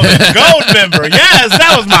of woman. Gold member. Yes,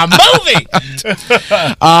 that was my movie.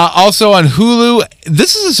 Also on Hulu,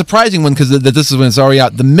 this is a surprising one because this is when it's already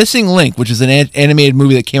out. The Missing Link, which is an animated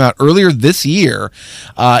movie that came out earlier this year,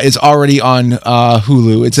 is already on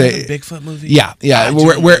Hulu. It's a Bigfoot movie. Yeah,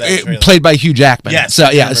 where played by Hugh Jackman. Yes, so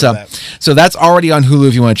that's already on Hulu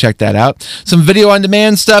if you want to check that out. Some video on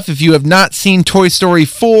demand stuff. If you have not seen Toy Story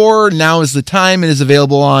 4, now is the time. It is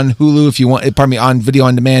available on Hulu if you want. On video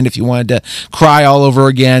on demand if you wanted to cry all over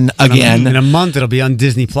again. In a month, it'll be on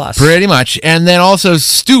Disney Plus. Pretty much. And then also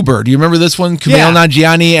Stuber. Do you remember this one? Kumail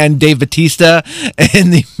Nanjiani and Dave Bautista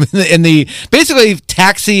in the basically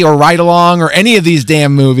Taxi or Ride Along or any of these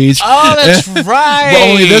damn movies. Oh, that's right. But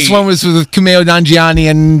only this one was with Kumail Nanjiani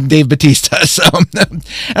and Dave Bautista. So, and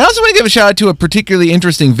I also want to give a shout out to a particularly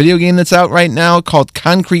interesting video game that's out right now called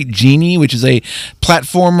Concrete Genie, which is a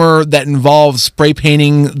platformer that involves spray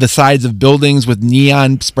painting the sides of buildings with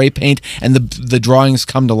neon spray paint, and the drawings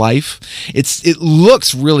come to life. It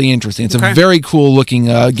looks really interesting. It's a very cool looking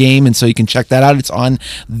game, and so you can check that out. It's on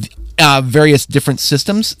various different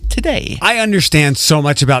systems today. I understand so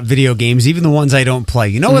much about video games, even the ones I don't play.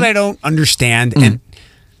 You know what I don't understand? And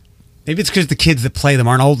maybe it's because the kids that play them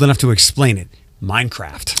aren't old enough to explain it.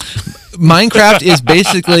 Minecraft is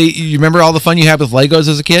basically, you remember all the fun you had with Legos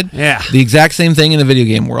as a kid? Yeah. The exact same thing in the video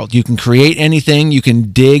game world. You can create anything, you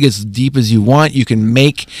can dig as deep as you want, you can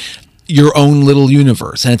make your own little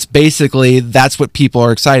universe, and it's basically that's what people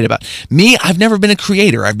are excited about. Me, I've never been a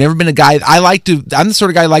creator. I've never been a guy. I'm the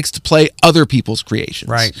sort of guy who likes to play other people's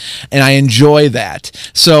creations, right? And I enjoy that.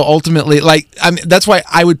 So ultimately, that's why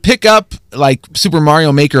I would pick up like Super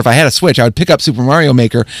Mario Maker if I had a Switch. I would pick up Super Mario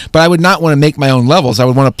Maker, but I would not want to make my own levels. I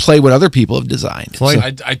would want to play what other people have designed.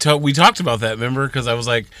 We talked about that, remember? Because I was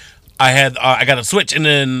like, I got a Switch, and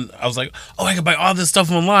then I was like, oh, I can buy all this stuff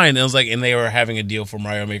online. And it was like, and they were having a deal for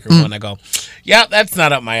Mario Maker 1. I go, yeah, that's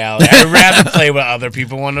not up my alley. I'd rather play what other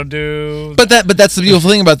people want to do. But that's the beautiful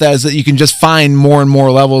thing about that is that you can just find more and more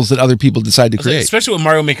levels that other people decide to create. Especially with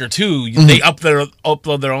Mario Maker 2, they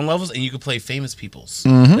upload their own levels, and you can play famous people's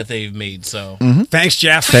that they've made. So thanks,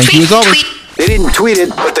 Jeff. Thank you as always. They didn't tweet it,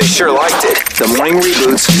 but they sure liked it. The Morning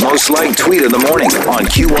Reboot's most liked tweet of the morning on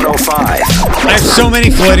Q105. I have so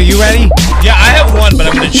many, Floyd. Are you ready? Yeah, I have one, but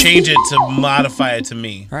I'm going to change it to modify it to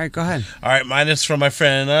me. All right, go ahead. All right, mine is from my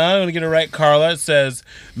friend. I'm going to get it right, Carla. It says,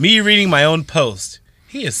 me reading my own post.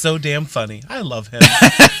 He is so damn funny. I love him.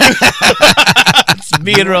 It's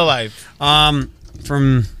me in real life.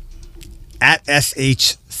 From at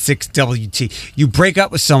SH6WT. You break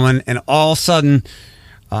up with someone, and all of a sudden,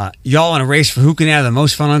 y'all in a race for who can have the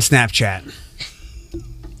most fun on Snapchat.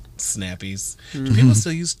 Snappies. Do people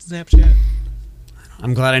still use Snapchat?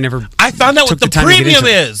 I'm glad I never. I found out what the premium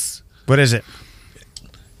is. What is it?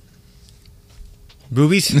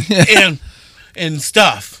 Boobies and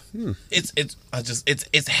stuff.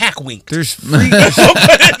 It's hack wink. There's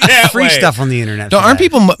free stuff on the internet. Aren't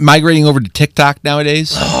people migrating over to TikTok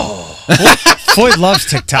nowadays? Floyd loves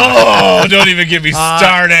TikTok. Oh, don't even get me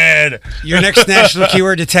started. Your next national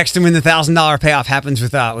keyword to text and win the $1,000 payoff happens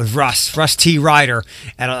with Russ T. Ryder.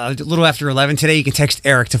 At a little after 11 today, you can text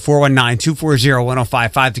Eric to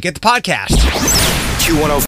 419-240-1055 to get the podcast. Q105.